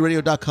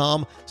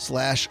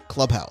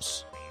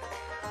wdwradio.com/clubhouse.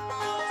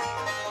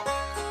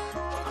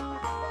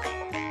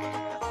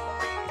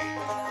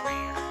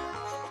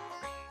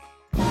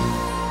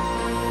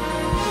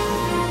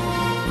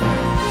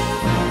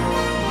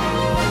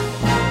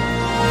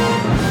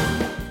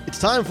 It's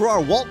time for our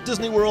Walt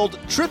Disney World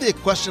Trivia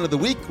Question of the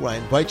Week, where I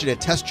invite you to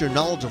test your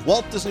knowledge of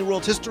Walt Disney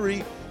World's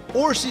history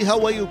or see how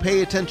well you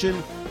pay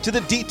attention to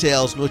the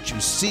details in what you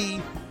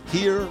see,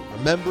 hear,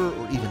 remember,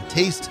 or even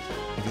taste.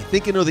 If you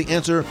think you know the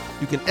answer,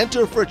 you can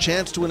enter for a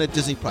chance to win a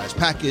Disney Prize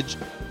package.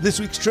 This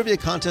week's trivia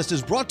contest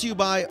is brought to you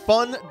by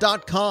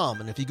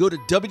fun.com. And if you go to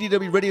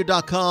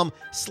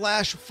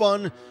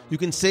wdwradio.com/fun, you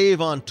can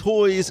save on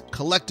toys,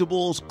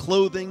 collectibles,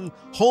 clothing,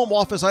 home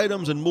office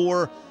items, and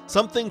more.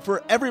 Something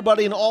for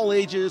everybody in all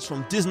ages,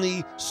 from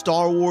Disney,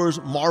 Star Wars,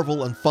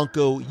 Marvel, and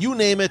Funko. You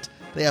name it.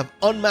 They have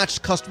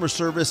unmatched customer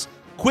service,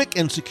 quick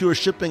and secure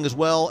shipping as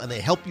well, and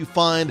they help you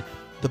find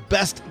the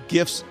best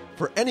gifts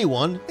for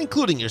anyone,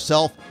 including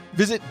yourself.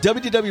 Visit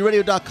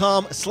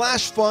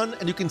wdwradio.com/fun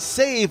and you can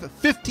save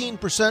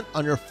 15%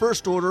 on your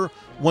first order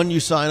when you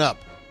sign up.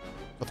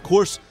 Of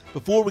course,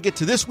 before we get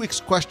to this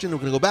week's question, we're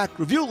going to go back,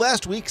 review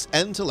last week's,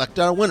 and select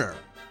our winner.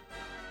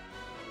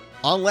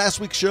 On last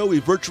week's show, we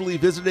virtually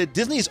visited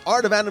Disney's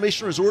Art of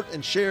Animation Resort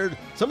and shared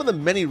some of the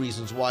many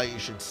reasons why you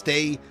should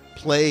stay,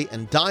 play,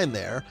 and dine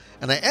there.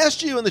 And I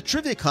asked you in the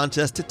trivia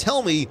contest to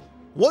tell me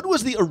what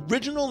was the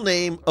original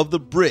name of the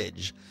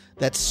bridge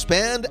that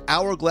spanned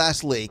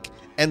Hourglass Lake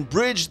and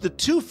bridged the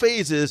two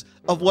phases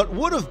of what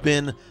would have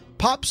been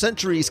Pop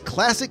Century's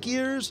classic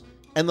years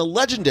and the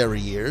legendary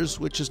years,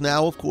 which is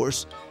now, of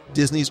course,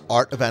 Disney's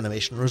Art of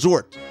Animation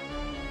Resort.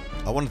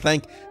 I want to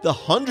thank the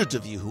hundreds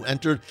of you who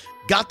entered.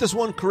 Got this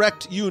one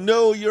correct. You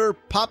know your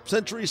Pop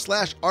Century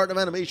 /Art of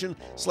Animation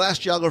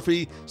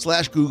 /Geography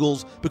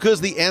 /Googles,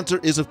 because the answer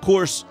is, of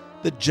course,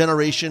 the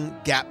Generation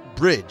Gap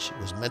Bridge.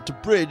 It was meant to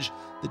bridge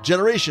the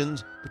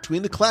generations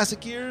between the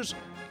classic years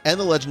and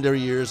the legendary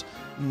years.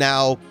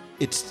 Now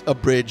it's a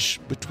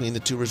bridge between the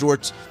two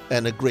resorts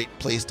and a great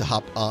place to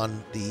hop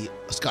on the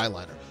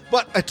Skyliner.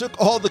 But I took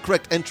all the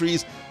correct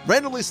entries,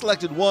 randomly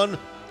selected one,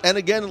 and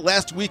again,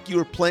 last week you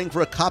were playing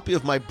for a copy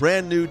of my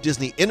brand new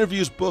Disney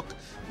Interviews book,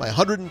 my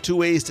 102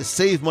 Ways to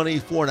Save Money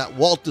for an at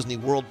Walt Disney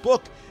World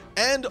book,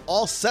 and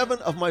all 7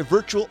 of my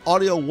virtual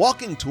audio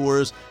walking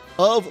tours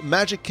of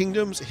Magic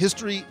Kingdom's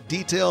history,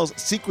 details,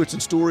 secrets,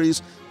 and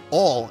stories,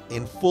 all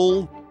in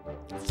full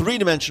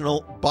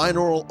 3-dimensional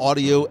binaural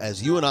audio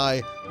as you and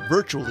I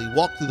virtually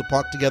walk through the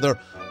park together.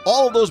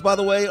 All of those, by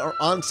the way, are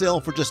on sale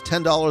for just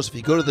 $10 if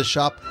you go to the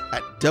shop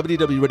at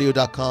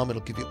wdwradio.com.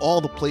 It'll give you all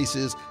the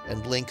places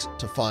and links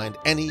to find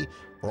any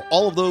or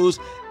all of those.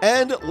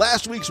 And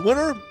last week's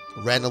winner,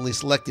 randomly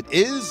selected,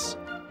 is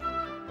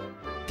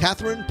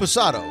Catherine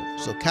Posado.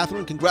 So,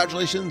 Catherine,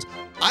 congratulations.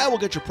 I will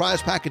get your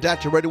prize package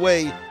at you right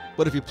away.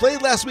 But if you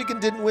played last week and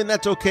didn't win,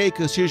 that's okay,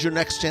 because here's your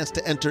next chance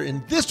to enter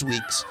in this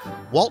week's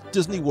Walt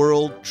Disney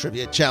World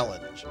Trivia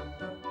Challenge.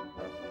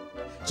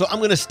 So I'm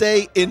going to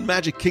stay in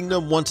Magic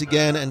Kingdom once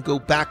again and go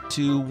back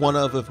to one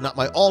of, if not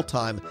my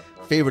all-time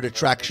favorite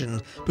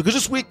attractions, because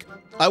this week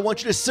I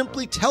want you to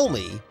simply tell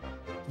me,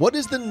 what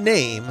is the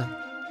name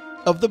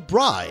of the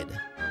bride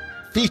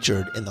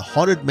featured in the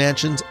Haunted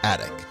Mansion's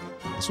attic?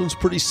 This one's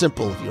pretty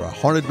simple. If you're a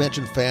Haunted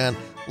Mansion fan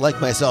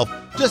like myself,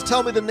 just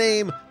tell me the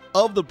name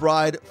of the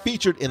bride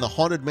featured in the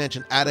Haunted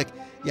Mansion attic.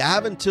 You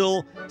have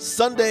until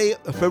Sunday,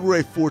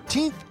 February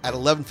 14th at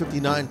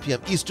 11:59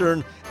 p.m.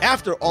 Eastern,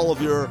 after all of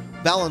your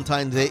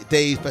Valentine's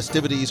Day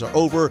festivities are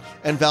over.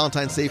 And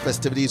Valentine's Day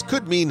festivities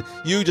could mean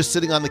you just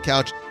sitting on the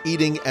couch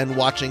eating and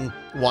watching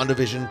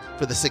WandaVision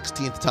for the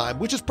 16th time,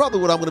 which is probably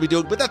what I'm going to be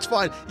doing, but that's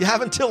fine. You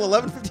have until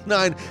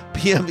 11:59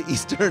 p.m.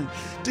 Eastern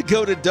to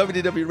go to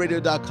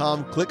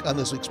wdwradio.com, click on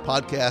this week's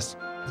podcast,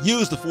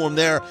 use the form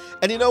there.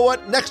 And you know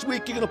what? Next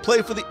week, you're going to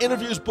play for the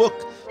Interviews book.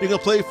 You're going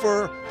to play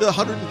for the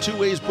 102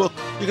 Ways book.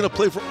 You're going to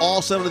play for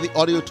all 7 of the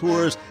audio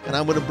tours. And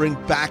I'm going to bring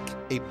back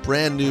a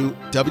brand new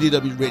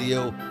WDW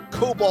Radio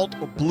Cobalt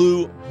or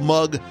Blue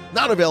mug,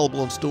 not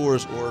available in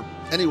stores or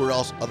anywhere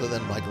else other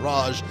than my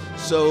garage.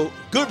 So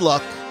good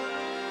luck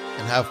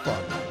and have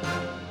fun.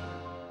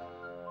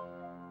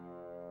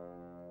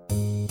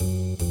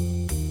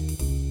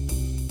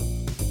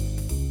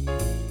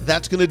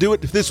 That's going to do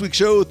it for this week's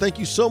show. Thank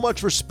you so much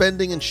for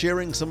spending and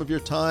sharing some of your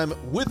time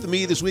with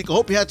me this week. I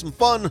hope you had some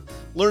fun,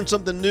 learned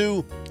something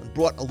new, and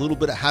brought a little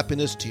bit of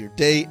happiness to your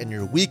day and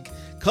your week.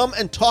 Come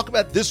and talk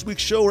about this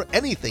week's show or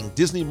anything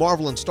Disney,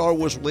 Marvel, and Star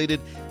Wars related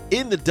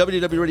in the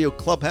WDW Radio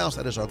Clubhouse.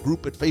 That is our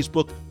group at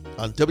Facebook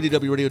on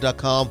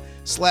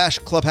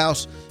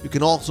wdwradio.com/clubhouse. You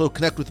can also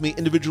connect with me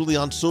individually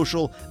on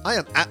social. I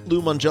am at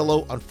Lou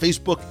Mongello on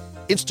Facebook,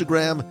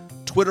 Instagram,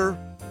 Twitter,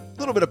 a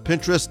little bit of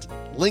Pinterest,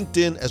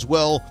 LinkedIn as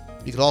well.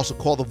 You can also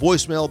call the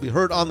voicemail, be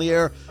heard on the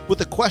air with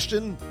a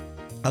question,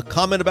 a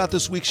comment about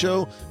this week's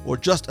show, or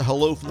just a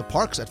hello from the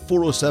parks at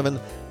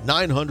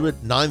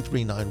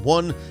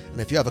 407-900-9391.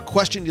 And if you have a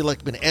question you'd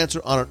like me to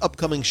answer on an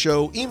upcoming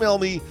show, email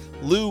me,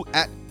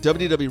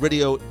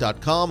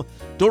 lou@wdwradio.com.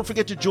 Don't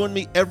forget to join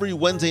me every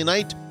Wednesday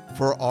night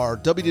for our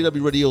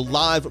WDW Radio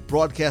live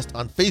broadcast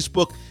on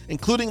Facebook,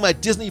 including my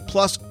Disney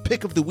Plus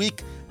Pick of the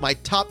Week, my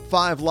Top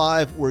 5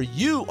 Live, where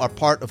you are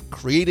part of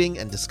creating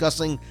and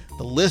discussing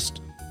the list.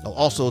 I'll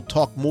also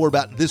talk more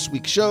about this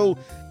week's show,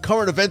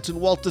 current events in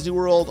Walt Disney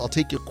World. I'll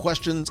take your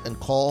questions and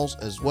calls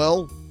as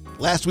well.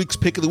 Last week's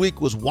Pick of the Week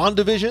was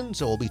WandaVision,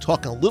 so we'll be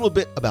talking a little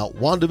bit about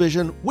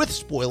WandaVision with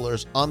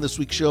spoilers on this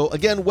week's show.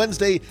 Again,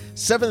 Wednesday,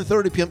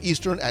 7:30 p.m.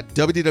 Eastern at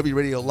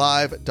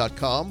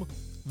wdwradiolive.com.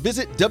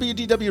 Visit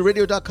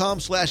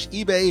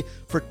wdwradio.com/eBay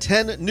for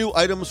 10 new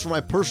items from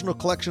my personal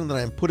collection that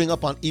I'm putting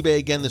up on eBay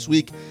again this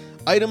week.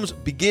 Items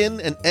begin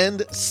and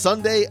end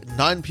Sunday,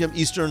 9 p.m.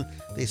 Eastern.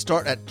 They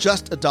start at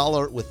just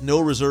 $1 with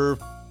no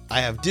reserve. I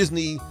have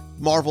Disney,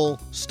 Marvel,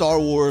 Star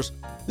Wars.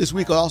 This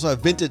week I also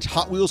have vintage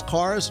Hot Wheels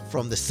cars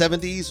from the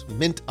 70s,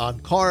 mint on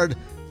card,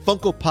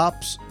 Funko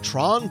Pops,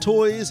 Tron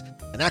toys,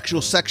 an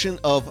actual section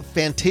of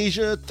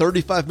Fantasia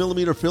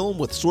 35mm film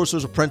with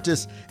Sorcerer's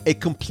Apprentice, a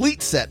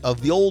complete set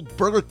of the old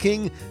Burger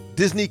King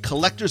Disney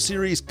Collector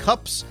Series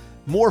cups,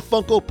 more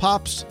Funko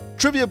Pops,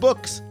 trivia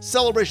books,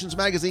 celebrations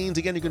magazines.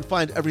 Again, you can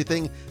find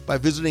everything by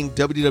visiting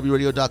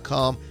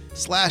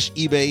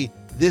wdwradio.com/eBay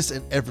this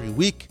and every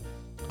week.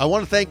 I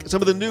want to thank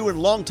some of the new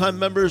and longtime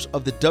members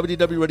of the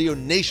WDW Radio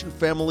Nation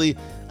family.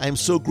 I am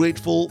so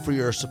grateful for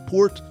your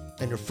support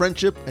and your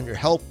friendship and your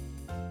help.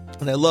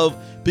 And I love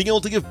being able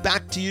to give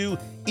back to you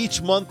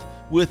each month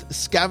with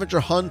scavenger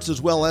hunts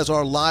as well as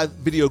our live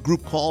video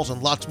group calls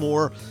and lots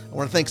more. I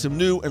want to thank some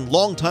new and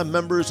longtime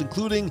members,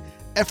 including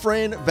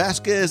Efrain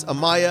Vasquez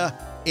Amaya,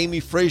 Amy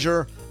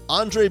Frazier,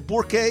 Andre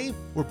Bourque,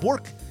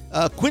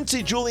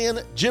 Quincy Julian,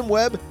 Jim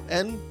Webb,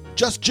 and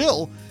Just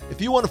Jill. If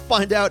you want to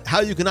find out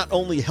how you can not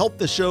only help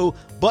the show,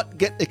 but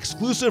get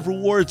exclusive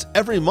rewards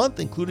every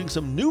month, including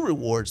some new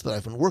rewards that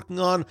I've been working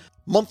on,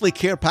 monthly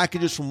care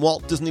packages from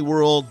Walt Disney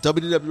World,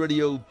 WDW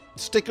Radio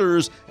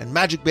stickers, and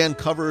Magic Band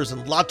covers,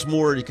 and lots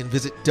more, you can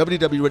visit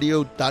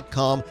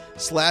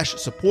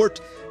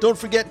wdwradio.com/support. Don't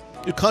forget,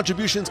 your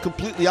contribution's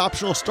completely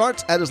optional,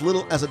 starts at as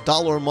little as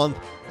 $1 a month,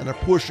 and a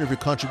portion of your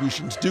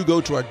contributions do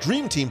go to our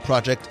Dream Team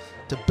project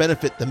to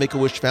benefit the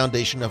Make-A-Wish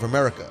Foundation of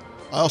America.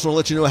 I also want to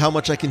let you know how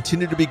much I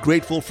continue to be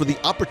grateful for the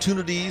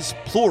opportunities,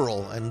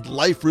 plural, and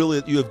life really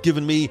that you have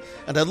given me,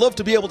 and I'd love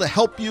to be able to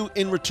help you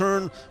in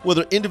return,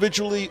 whether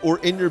individually or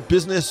in your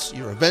business,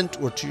 your event,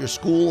 or to your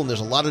school, and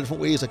there's a lot of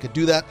different ways I could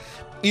do that,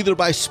 either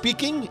by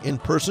speaking in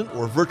person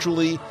or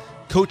virtually,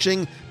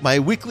 coaching. My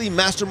weekly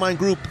mastermind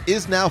group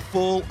is now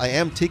full. I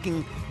am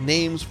taking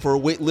names for a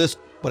wait list,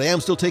 but I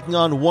am still taking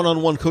on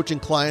one-on-one coaching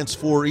clients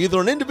for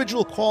either an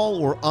individual call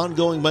or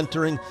ongoing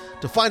mentoring.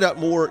 To find out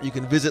more, you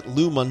can visit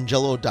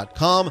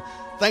LouMangello.com.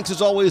 Thanks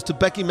as always to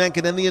Becky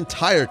Mankin and the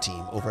entire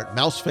team over at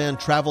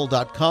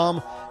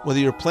MouseFanTravel.com. Whether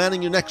you're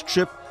planning your next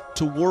trip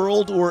to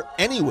World or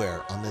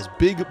anywhere on this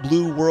big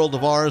blue world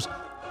of ours,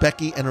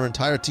 Becky and her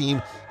entire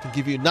team can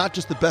give you not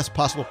just the best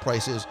possible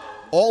prices,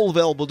 all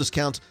available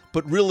discounts,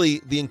 but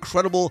really the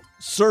incredible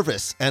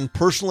service and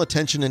personal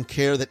attention and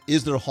care that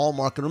is their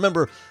hallmark. And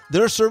remember,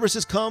 their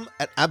services come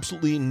at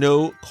absolutely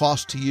no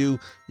cost to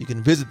you. You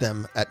can visit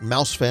them at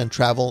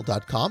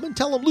MouseFanTravel.com and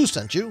tell them Lou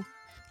sent you.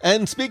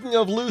 And speaking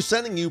of Lou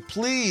sending you,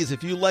 please,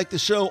 if you like the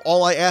show,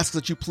 all I ask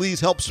is that you please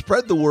help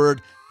spread the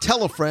word.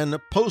 Tell a friend,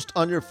 post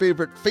on your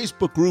favorite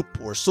Facebook group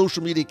or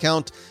social media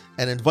account,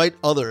 and invite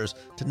others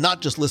to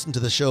not just listen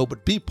to the show,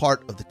 but be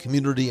part of the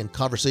community and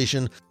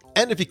conversation.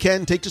 And if you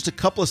can, take just a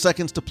couple of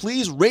seconds to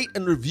please rate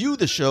and review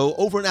the show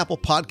over an Apple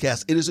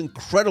Podcast. It is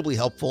incredibly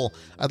helpful.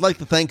 I'd like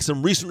to thank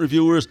some recent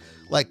reviewers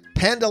like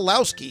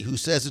Pandalowski, who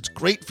says it's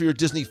great for your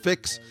Disney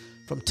fix.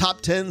 From top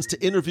 10s to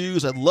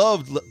interviews, I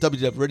loved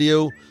WDW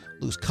Radio.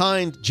 Lou's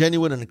kind,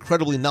 genuine, and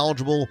incredibly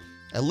knowledgeable.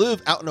 I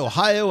live out in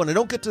Ohio, and I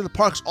don't get to the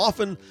parks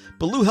often,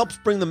 but Lou helps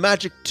bring the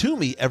magic to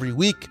me every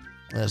week.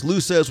 And as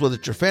Lou says, whether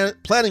you're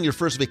planning your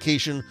first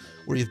vacation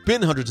or you've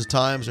been hundreds of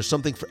times, there's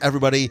something for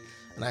everybody.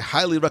 And I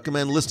highly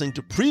recommend listening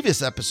to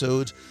previous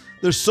episodes.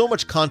 There's so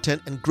much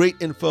content and great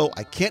info.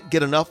 I can't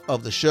get enough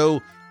of the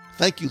show.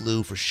 Thank you,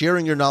 Lou, for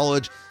sharing your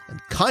knowledge and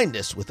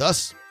kindness with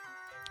us.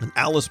 And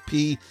Alice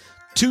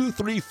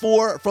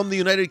P234 from the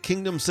United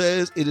Kingdom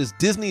says, it is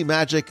Disney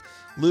magic.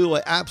 Lou,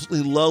 I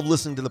absolutely love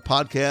listening to the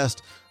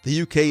podcast.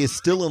 The UK is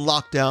still in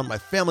lockdown. My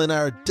family and I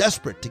are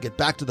desperate to get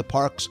back to the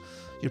parks.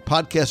 Your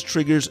podcast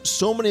triggers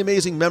so many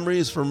amazing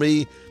memories for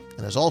me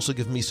and has also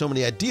given me so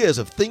many ideas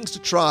of things to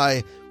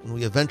try when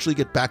we eventually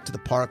get back to the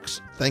parks.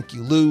 Thank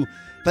you, Lou.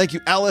 Thank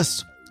you,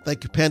 Alice.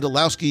 Thank you,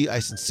 Pandalowski. I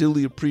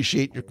sincerely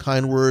appreciate your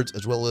kind words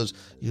as well as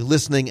you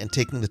listening and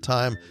taking the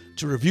time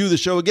to review the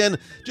show. Again,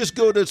 just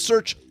go to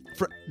search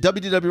for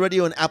WDW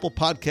Radio and Apple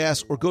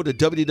Podcasts or go to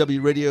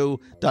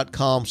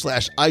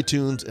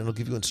wdwradio.com/iTunes and it'll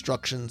give you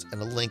instructions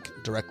and a link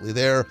directly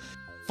there.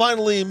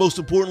 Finally, most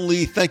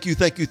importantly, thank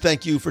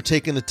you for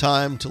taking the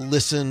time to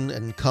listen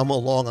and come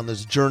along on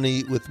this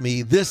journey with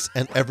me this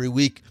and every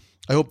week.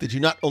 I hope that you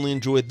not only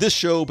enjoyed this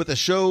show, but the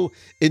show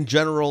in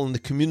general and the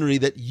community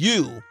that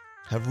you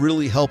have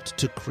really helped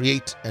to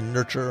create and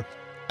nurture.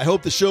 I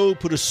hope the show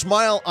put a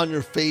smile on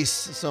your face,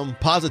 some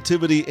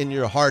positivity in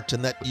your heart,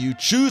 and that you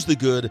choose the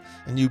good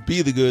and you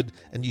be the good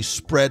and you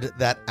spread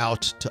that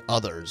out to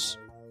others.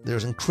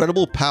 There's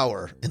incredible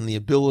power in the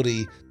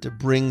ability to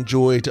bring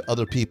joy to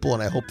other people,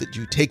 and I hope that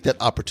you take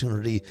that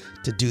opportunity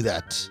to do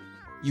that.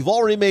 You've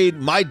already made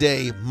my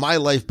day, my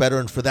life better,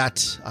 and for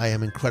that, I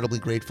am incredibly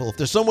grateful. If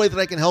there's some way that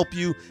I can help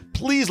you,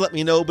 please let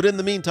me know. But in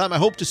the meantime, I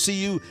hope to see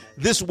you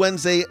this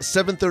Wednesday,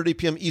 7:30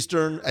 p.m.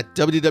 Eastern at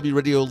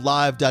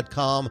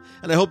WDWRadioLive.com,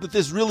 and I hope that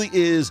this really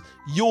is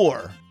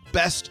your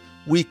best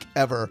week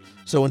ever.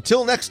 So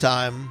until next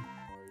time,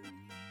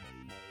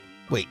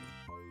 wait.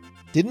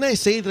 Didn't I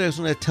say that I was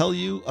going to tell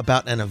you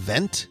about an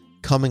event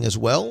coming as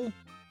well?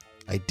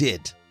 I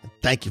did. And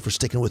thank you for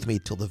sticking with me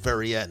till the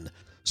very end.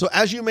 So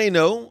as you may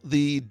know,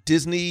 the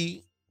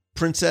Disney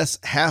Princess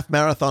Half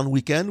Marathon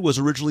weekend was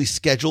originally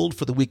scheduled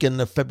for the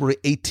weekend of February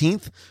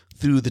 18th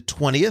through the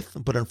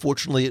 20th, but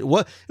unfortunately it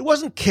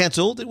wasn't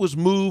canceled. It was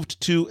moved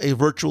to a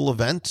virtual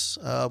event,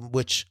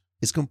 which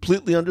is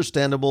completely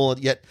understandable and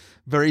yet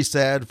very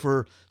sad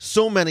for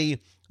so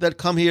many that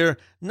come here,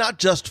 not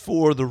just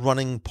for the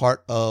running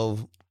part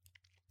of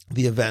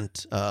the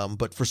event,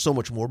 but for so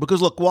much more.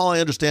 Because look, while I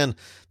understand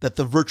that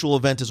the virtual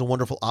event is a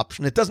wonderful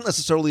option, it doesn't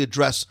necessarily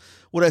address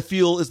what I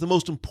feel is the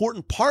most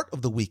important part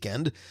of the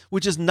weekend,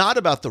 which is not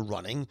about the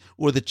running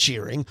or the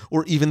cheering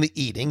or even the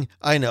eating.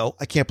 I know,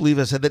 I can't believe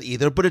I said that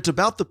either, but it's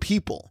about the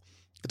people.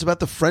 It's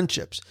about the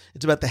friendships.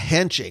 It's about the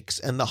handshakes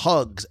and the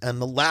hugs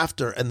and the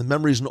laughter and the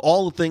memories and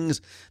all the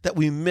things that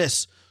we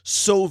miss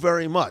so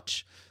very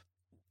much.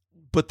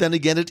 But then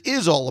again, it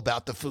is all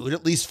about the food,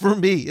 at least for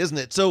me, isn't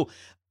it? So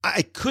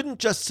I couldn't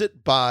just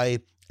sit by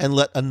and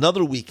let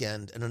another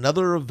weekend and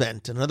another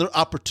event, and another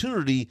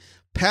opportunity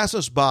pass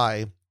us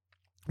by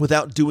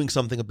without doing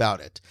something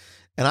about it.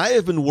 And I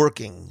have been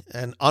working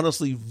and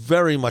honestly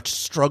very much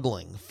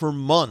struggling for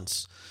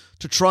months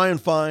to try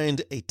and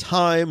find a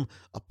time,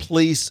 a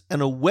place,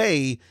 and a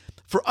way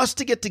for us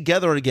to get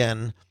together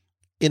again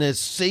in a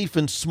safe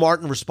and smart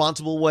and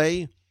responsible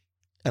way.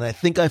 And I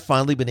think I've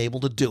finally been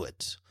able to do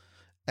it.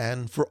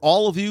 And for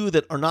all of you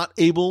that are not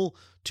able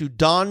to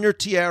don your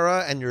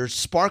tiara and your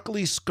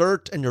sparkly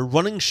skirt and your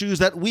running shoes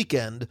that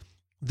weekend,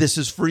 this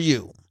is for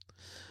you.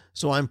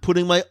 So I'm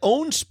putting my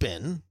own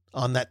spin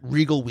on that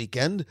regal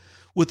weekend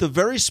with a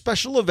very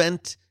special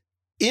event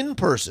in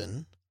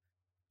person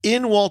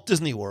in Walt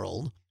Disney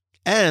World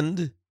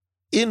and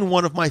in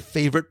one of my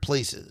favorite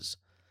places.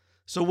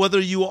 So whether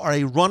you are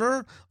a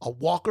runner, a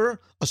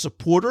walker, a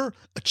supporter,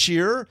 a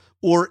cheerer,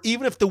 or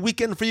even if the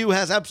weekend for you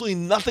has absolutely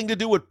nothing to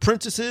do with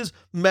princesses,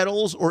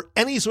 medals, or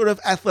any sort of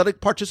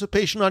athletic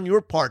participation on your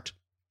part,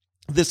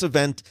 this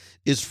event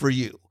is for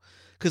you.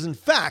 Because in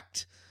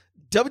fact,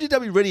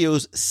 WDW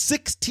Radio's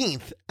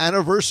 16th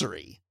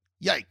anniversary,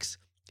 yikes,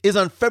 is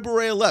on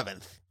February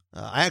 11th.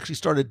 I actually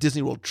started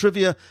Disney World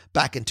Trivia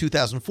back in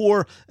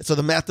 2004, so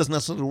the math doesn't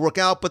necessarily work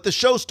out, but the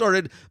show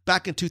started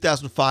back in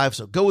 2005,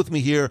 so go with me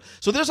here.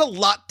 So there's a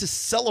lot to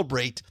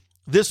celebrate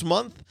this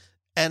month,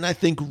 and I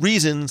think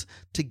reasons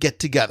to get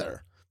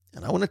together.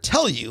 And I want to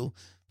tell you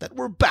that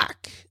we're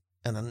back,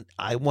 and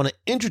I want to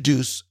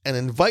introduce and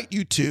invite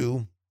you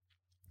to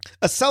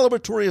a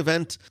celebratory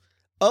event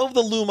of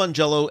the Lou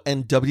Mongello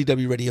and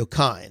WDW Radio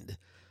kind.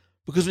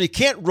 Because when you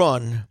can't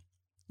run,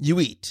 you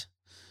eat.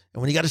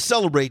 And when you got to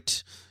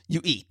celebrate, you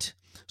eat.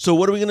 So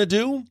what are we going to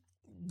do?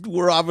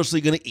 We're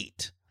obviously going to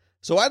eat.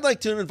 So I'd like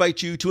to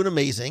invite you to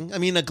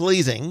a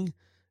glazing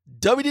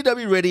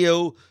WDW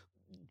Radio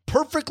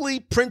Perfectly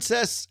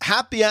Princess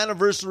Happy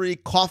Anniversary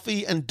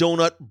Coffee and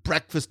Donut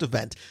Breakfast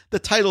event. The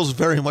title's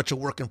very much a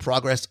work in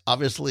progress,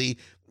 obviously,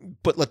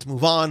 but let's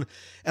move on.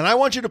 And I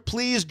want you to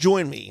please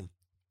join me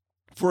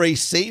for a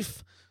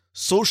safe,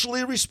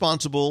 socially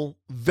responsible,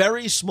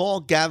 very small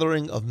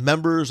gathering of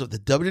members of the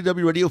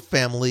WDW Radio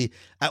family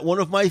at one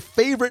of my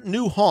favorite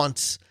new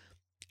haunts,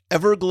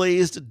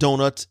 Everglazed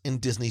Donuts in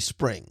Disney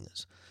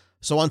Springs.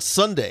 So on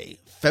Sunday,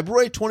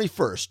 February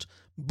 21st,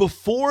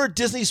 before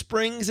Disney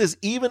Springs is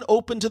even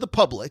open to the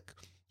public,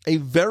 a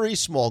very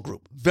small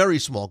group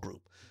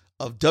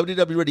of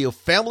WDW Radio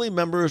family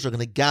members are going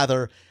to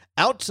gather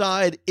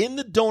outside in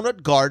the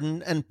donut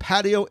garden and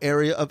patio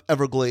area of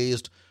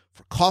Everglazed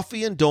for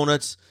coffee and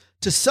donuts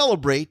to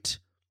celebrate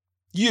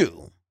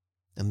you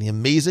and the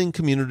amazing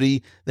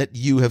community that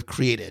you have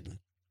created.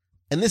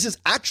 And this is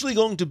actually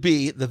going to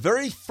be the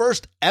very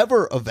first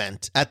ever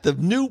event at the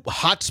new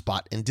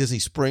hotspot in Disney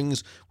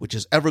Springs, which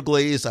is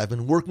Everglazed. I've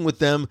been working with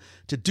them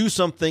to do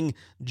something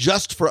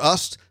just for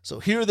us. So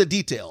here are the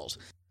details.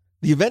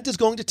 The event is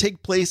going to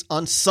take place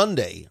on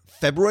Sunday,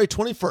 February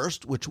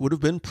 21st, which would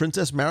have been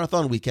Princess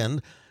Marathon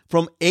weekend,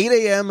 from 8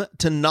 a.m.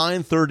 to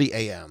 9:30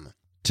 a.m.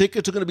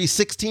 Tickets are going to be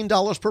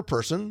 $16 per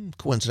person,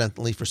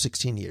 coincidentally for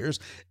 16 years,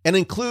 and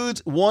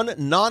includes one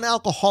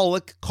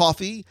non-alcoholic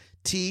coffee,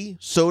 tea,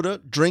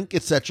 soda, drink,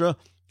 etc.,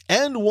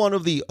 and one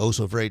of the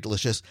oh-so-very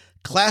delicious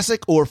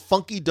classic or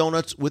funky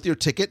donuts with your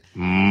ticket.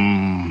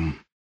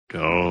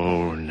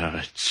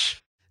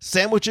 Donuts.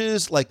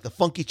 Sandwiches like the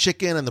funky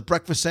chicken and the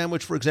breakfast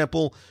sandwich, for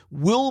example,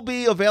 will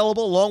be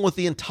available along with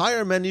the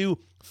entire menu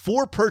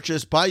for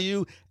purchase by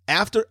you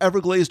after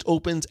Everglazed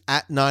opens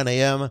at 9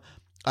 a.m.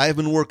 I have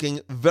been working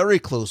very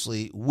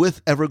closely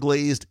with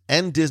Everglazed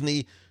and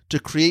Disney to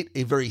create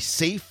a very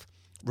safe,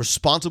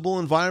 responsible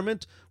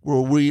environment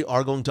where we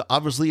are going to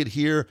obviously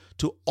adhere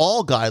to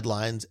all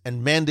guidelines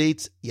and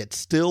mandates, yet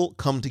still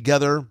come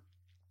together.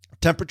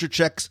 Temperature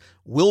checks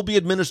will be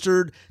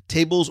administered,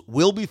 tables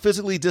will be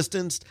physically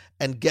distanced,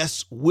 and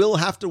guests will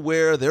have to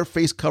wear their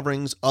face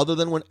coverings other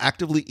than when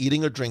actively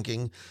eating or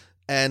drinking.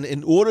 And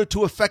in order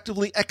to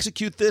effectively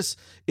execute this,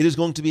 it is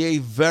going to be a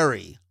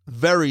very,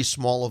 very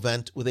small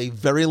event with a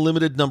very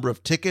limited number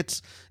of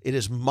tickets. It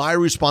is my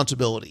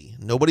responsibility,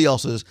 nobody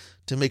else's,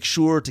 to make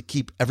sure to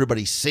keep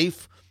everybody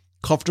safe,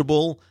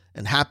 comfortable,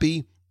 and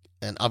happy,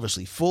 and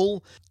obviously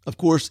full. Of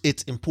course,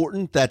 it's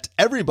important that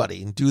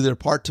everybody do their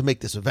part to make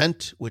this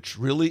event, which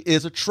really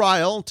is a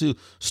trial to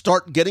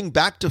start getting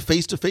back to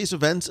face-to-face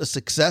events, a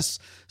success.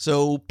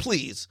 So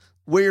please,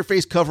 wear your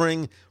face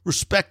covering,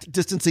 respect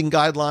distancing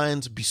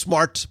guidelines, be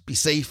smart, be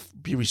safe,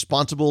 be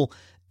responsible,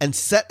 and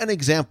set an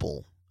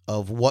example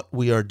of what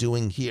we are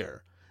doing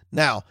here.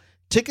 Now,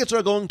 tickets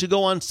are going to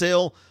go on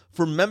sale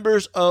for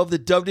members of the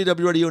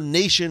WDW Radio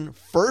Nation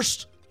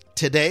first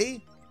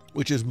today,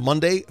 which is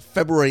Monday,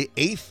 February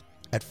 8th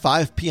at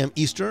 5 p.m.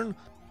 Eastern.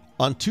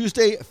 On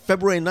Tuesday,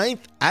 February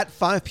 9th at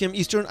 5 p.m.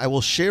 Eastern, I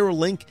will share a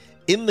link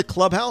in the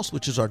Clubhouse,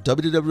 which is our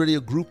WDW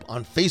Radio group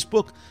on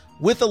Facebook,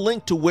 with a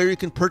link to where you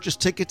can purchase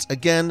tickets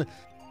again.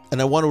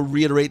 And I want to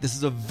reiterate, this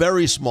is a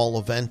very small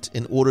event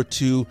in order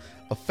to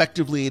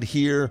effectively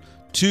adhere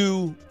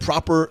to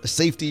proper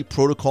safety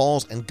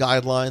protocols and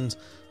guidelines.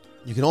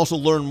 You can also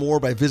learn more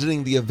by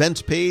visiting the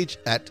events page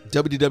at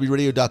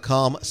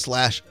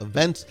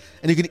wdwradio.com/events.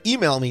 And you can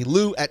email me,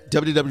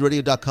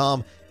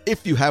 lou@wdwradio.com,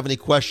 if you have any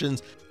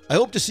questions. I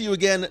hope to see you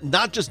again,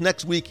 not just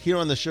next week here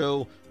on the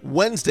show,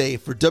 Wednesday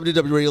for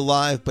WDW Radio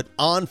Live, but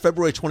on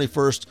February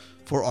 21st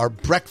for our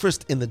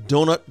Breakfast in the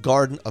Donut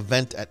Garden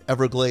event at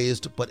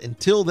Everglazed. But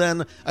until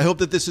then, I hope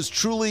that this is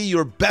truly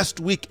your best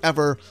week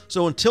ever.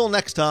 So until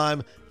next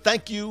time,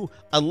 thank you.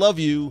 I love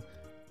you.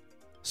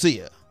 See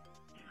ya.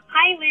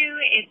 Hi, Lou.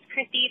 It's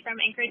Chrissy from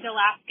Anchorage,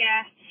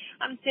 Alaska.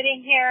 I'm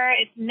sitting here.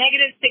 It's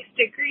 -6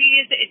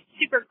 degrees. It's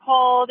super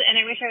cold, and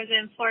I wish I was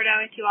in Florida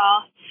with you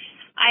all.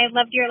 I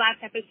loved your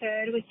last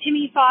episode with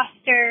Timmy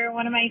Foster,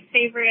 one of my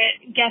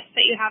favorite guests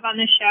that you have on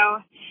the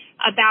show,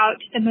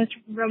 about the most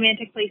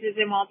romantic places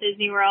in Walt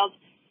Disney World.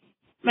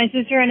 My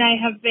sister and I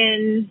have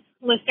been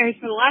listeners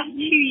for the last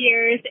 2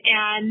 years,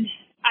 and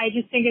I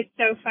just think it's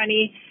so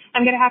funny.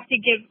 I'm going to have to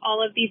give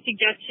all of these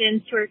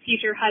suggestions to her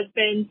future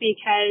husband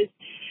because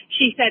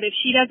she said if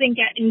she doesn't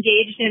get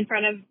engaged in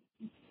front of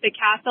the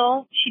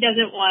castle, she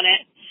doesn't want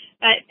it.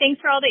 But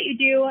thanks for all that you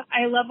do.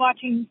 I love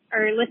watching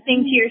or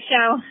listening to your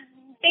show.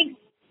 Thanks.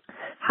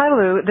 Hi,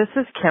 Lou. This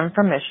is Kim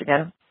from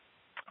Michigan.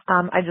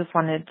 I just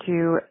wanted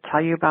to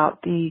tell you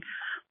about the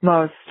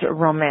most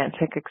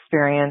romantic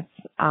experience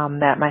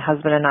that my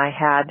husband and I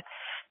had,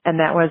 and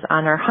that was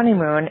on our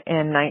honeymoon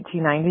in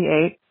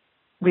 1998.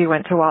 We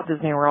went to Walt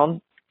Disney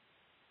World,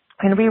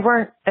 and we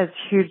weren't as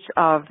huge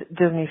of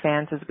Disney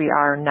fans as we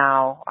are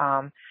now,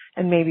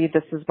 and maybe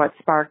this is what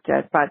sparked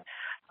it, but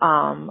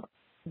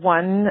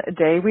one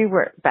day we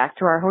were back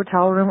to our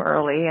hotel room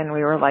early, and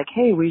we were like,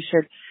 hey, we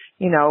should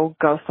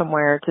go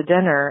somewhere to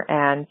dinner.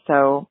 And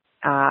so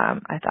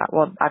I thought,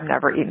 well, I've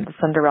never eaten at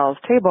Cinderella's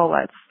table.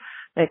 Let's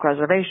make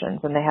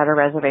reservations. And they had a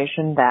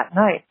reservation that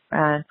night.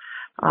 And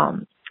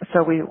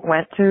so we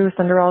went to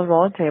Cinderella's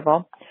roll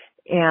table.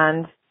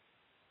 And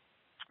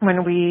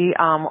when we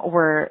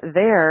were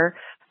there,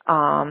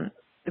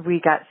 we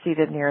got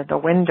seated near the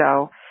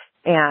window.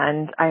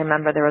 And I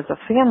remember there was a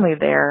family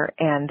there,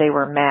 and they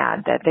were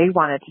mad that they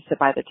wanted to sit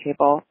by the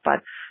table,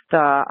 but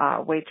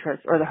the waitress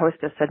or the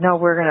hostess said, no,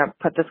 we're going to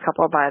put this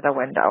couple by the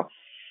window.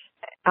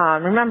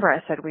 Remember,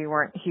 I said we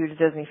weren't huge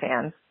Disney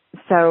fans.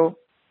 So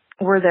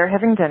we're there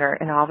having dinner,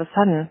 and all of a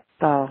sudden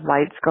the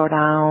lights go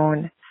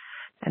down,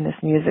 and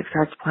this music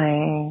starts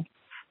playing,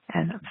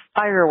 and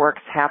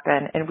fireworks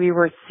happen, and we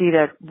were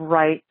seated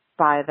right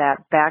by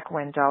that back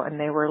window, and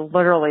they were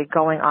literally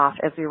going off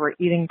as we were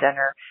eating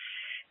dinner.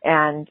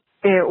 And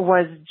it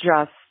was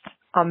just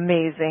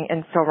amazing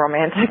and so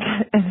romantic.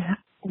 And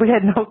we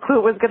had no clue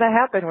it was going to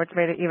happen, which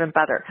made it even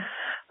better.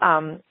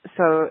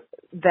 So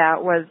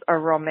that was a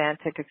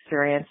romantic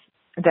experience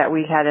that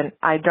we had. And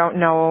I don't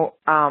know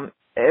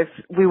if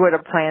we would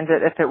have planned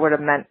it, if it would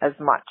have meant as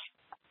much.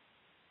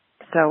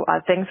 So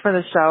thanks for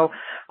the show.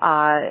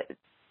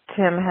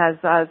 Tim has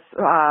us,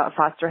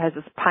 Foster has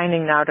us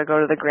pining now to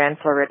go to the Grand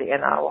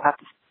Floridian. We'll have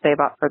to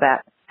save up for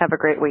that. Have a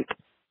great week.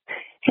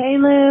 Hey,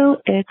 Lou.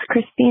 It's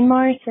Christine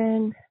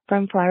Morrison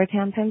from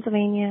Flowertown,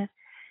 Pennsylvania.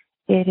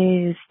 It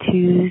is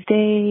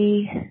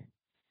Tuesday,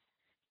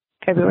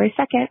 February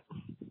 2nd,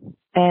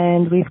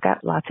 and we've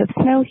got lots of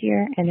snow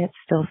here, and it's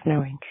still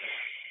snowing.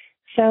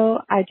 So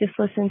I just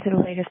listened to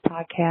the latest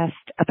podcast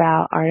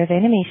about art of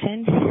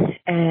animation,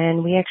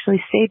 and we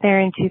actually stayed there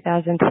in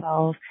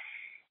 2012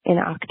 in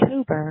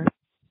October.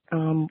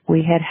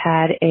 We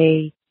had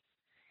a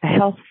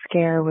health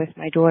scare with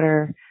my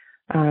daughter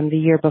the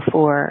year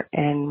before,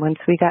 and once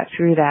we got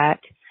through that,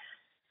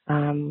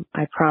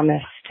 I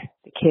promised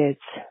the kids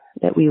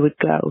that we would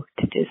go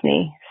to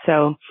Disney.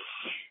 So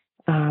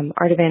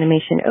Art of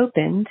Animation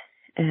opened,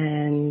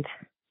 and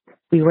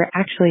we were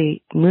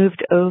actually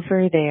moved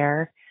over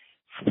there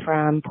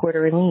from Port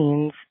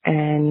Orleans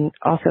and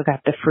also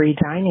got the free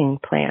dining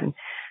plan.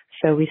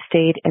 So we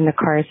stayed in the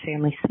Cars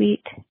Family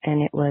Suite,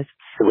 and it was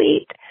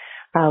sweet.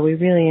 We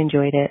really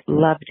enjoyed it,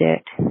 loved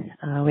it.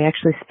 We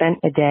actually spent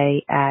a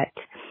day at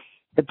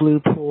the Blue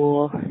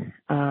Pool,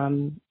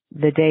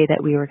 the day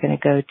that we were going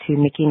to go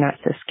to Mickey Not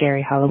So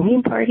Scary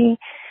Halloween Party.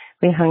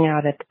 We hung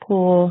out at the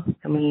pool,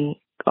 and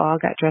we all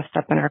got dressed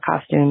up in our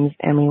costumes,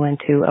 and we went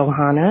to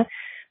Ohana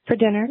for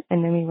dinner,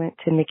 and then we went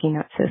to Mickey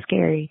Not So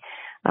Scary.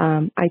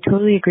 I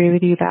totally agree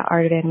with you about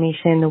Art of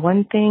Animation. The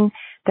one thing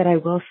that I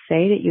will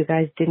say that you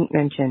guys didn't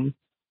mention,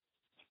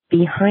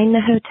 behind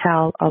the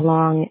hotel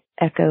along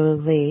Echo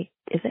Lake,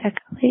 is it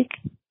Echo Lake?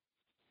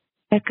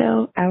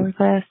 Echo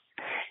Hourglass?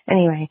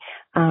 Anyway,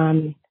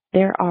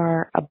 there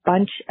are a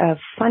bunch of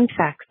fun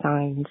fact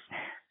signs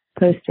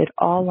posted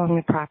all along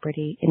the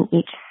property in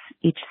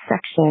each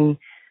section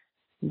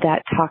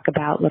that talk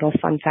about little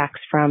fun facts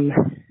from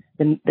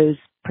those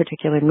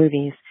particular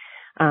movies.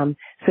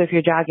 So if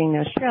you're jogging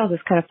those trails,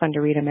 it's kind of fun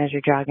to read them as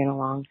you're jogging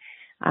along.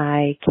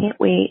 I can't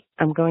wait.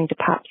 I'm going to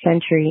Pop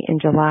Century in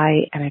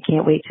July, and I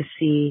can't wait to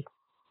see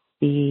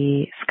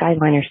the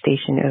Skyliner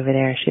station over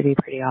there. It should be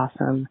pretty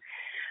awesome.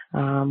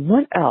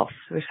 What else?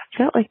 I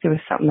felt like there was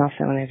something else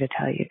I wanted to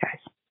tell you guys.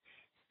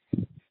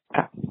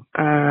 Oh,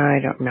 I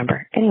don't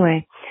remember.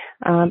 Anyway,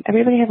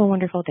 everybody have a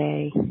wonderful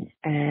day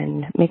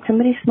and make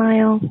somebody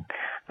smile.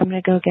 I'm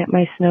going to go get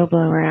my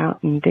snowblower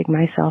out and dig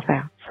myself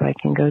out so I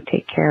can go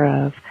take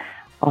care of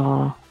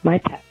all my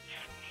pets.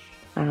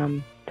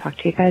 Talk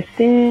to you guys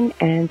soon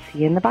and see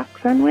you in the box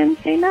on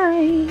Wednesday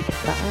night.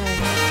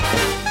 Bye.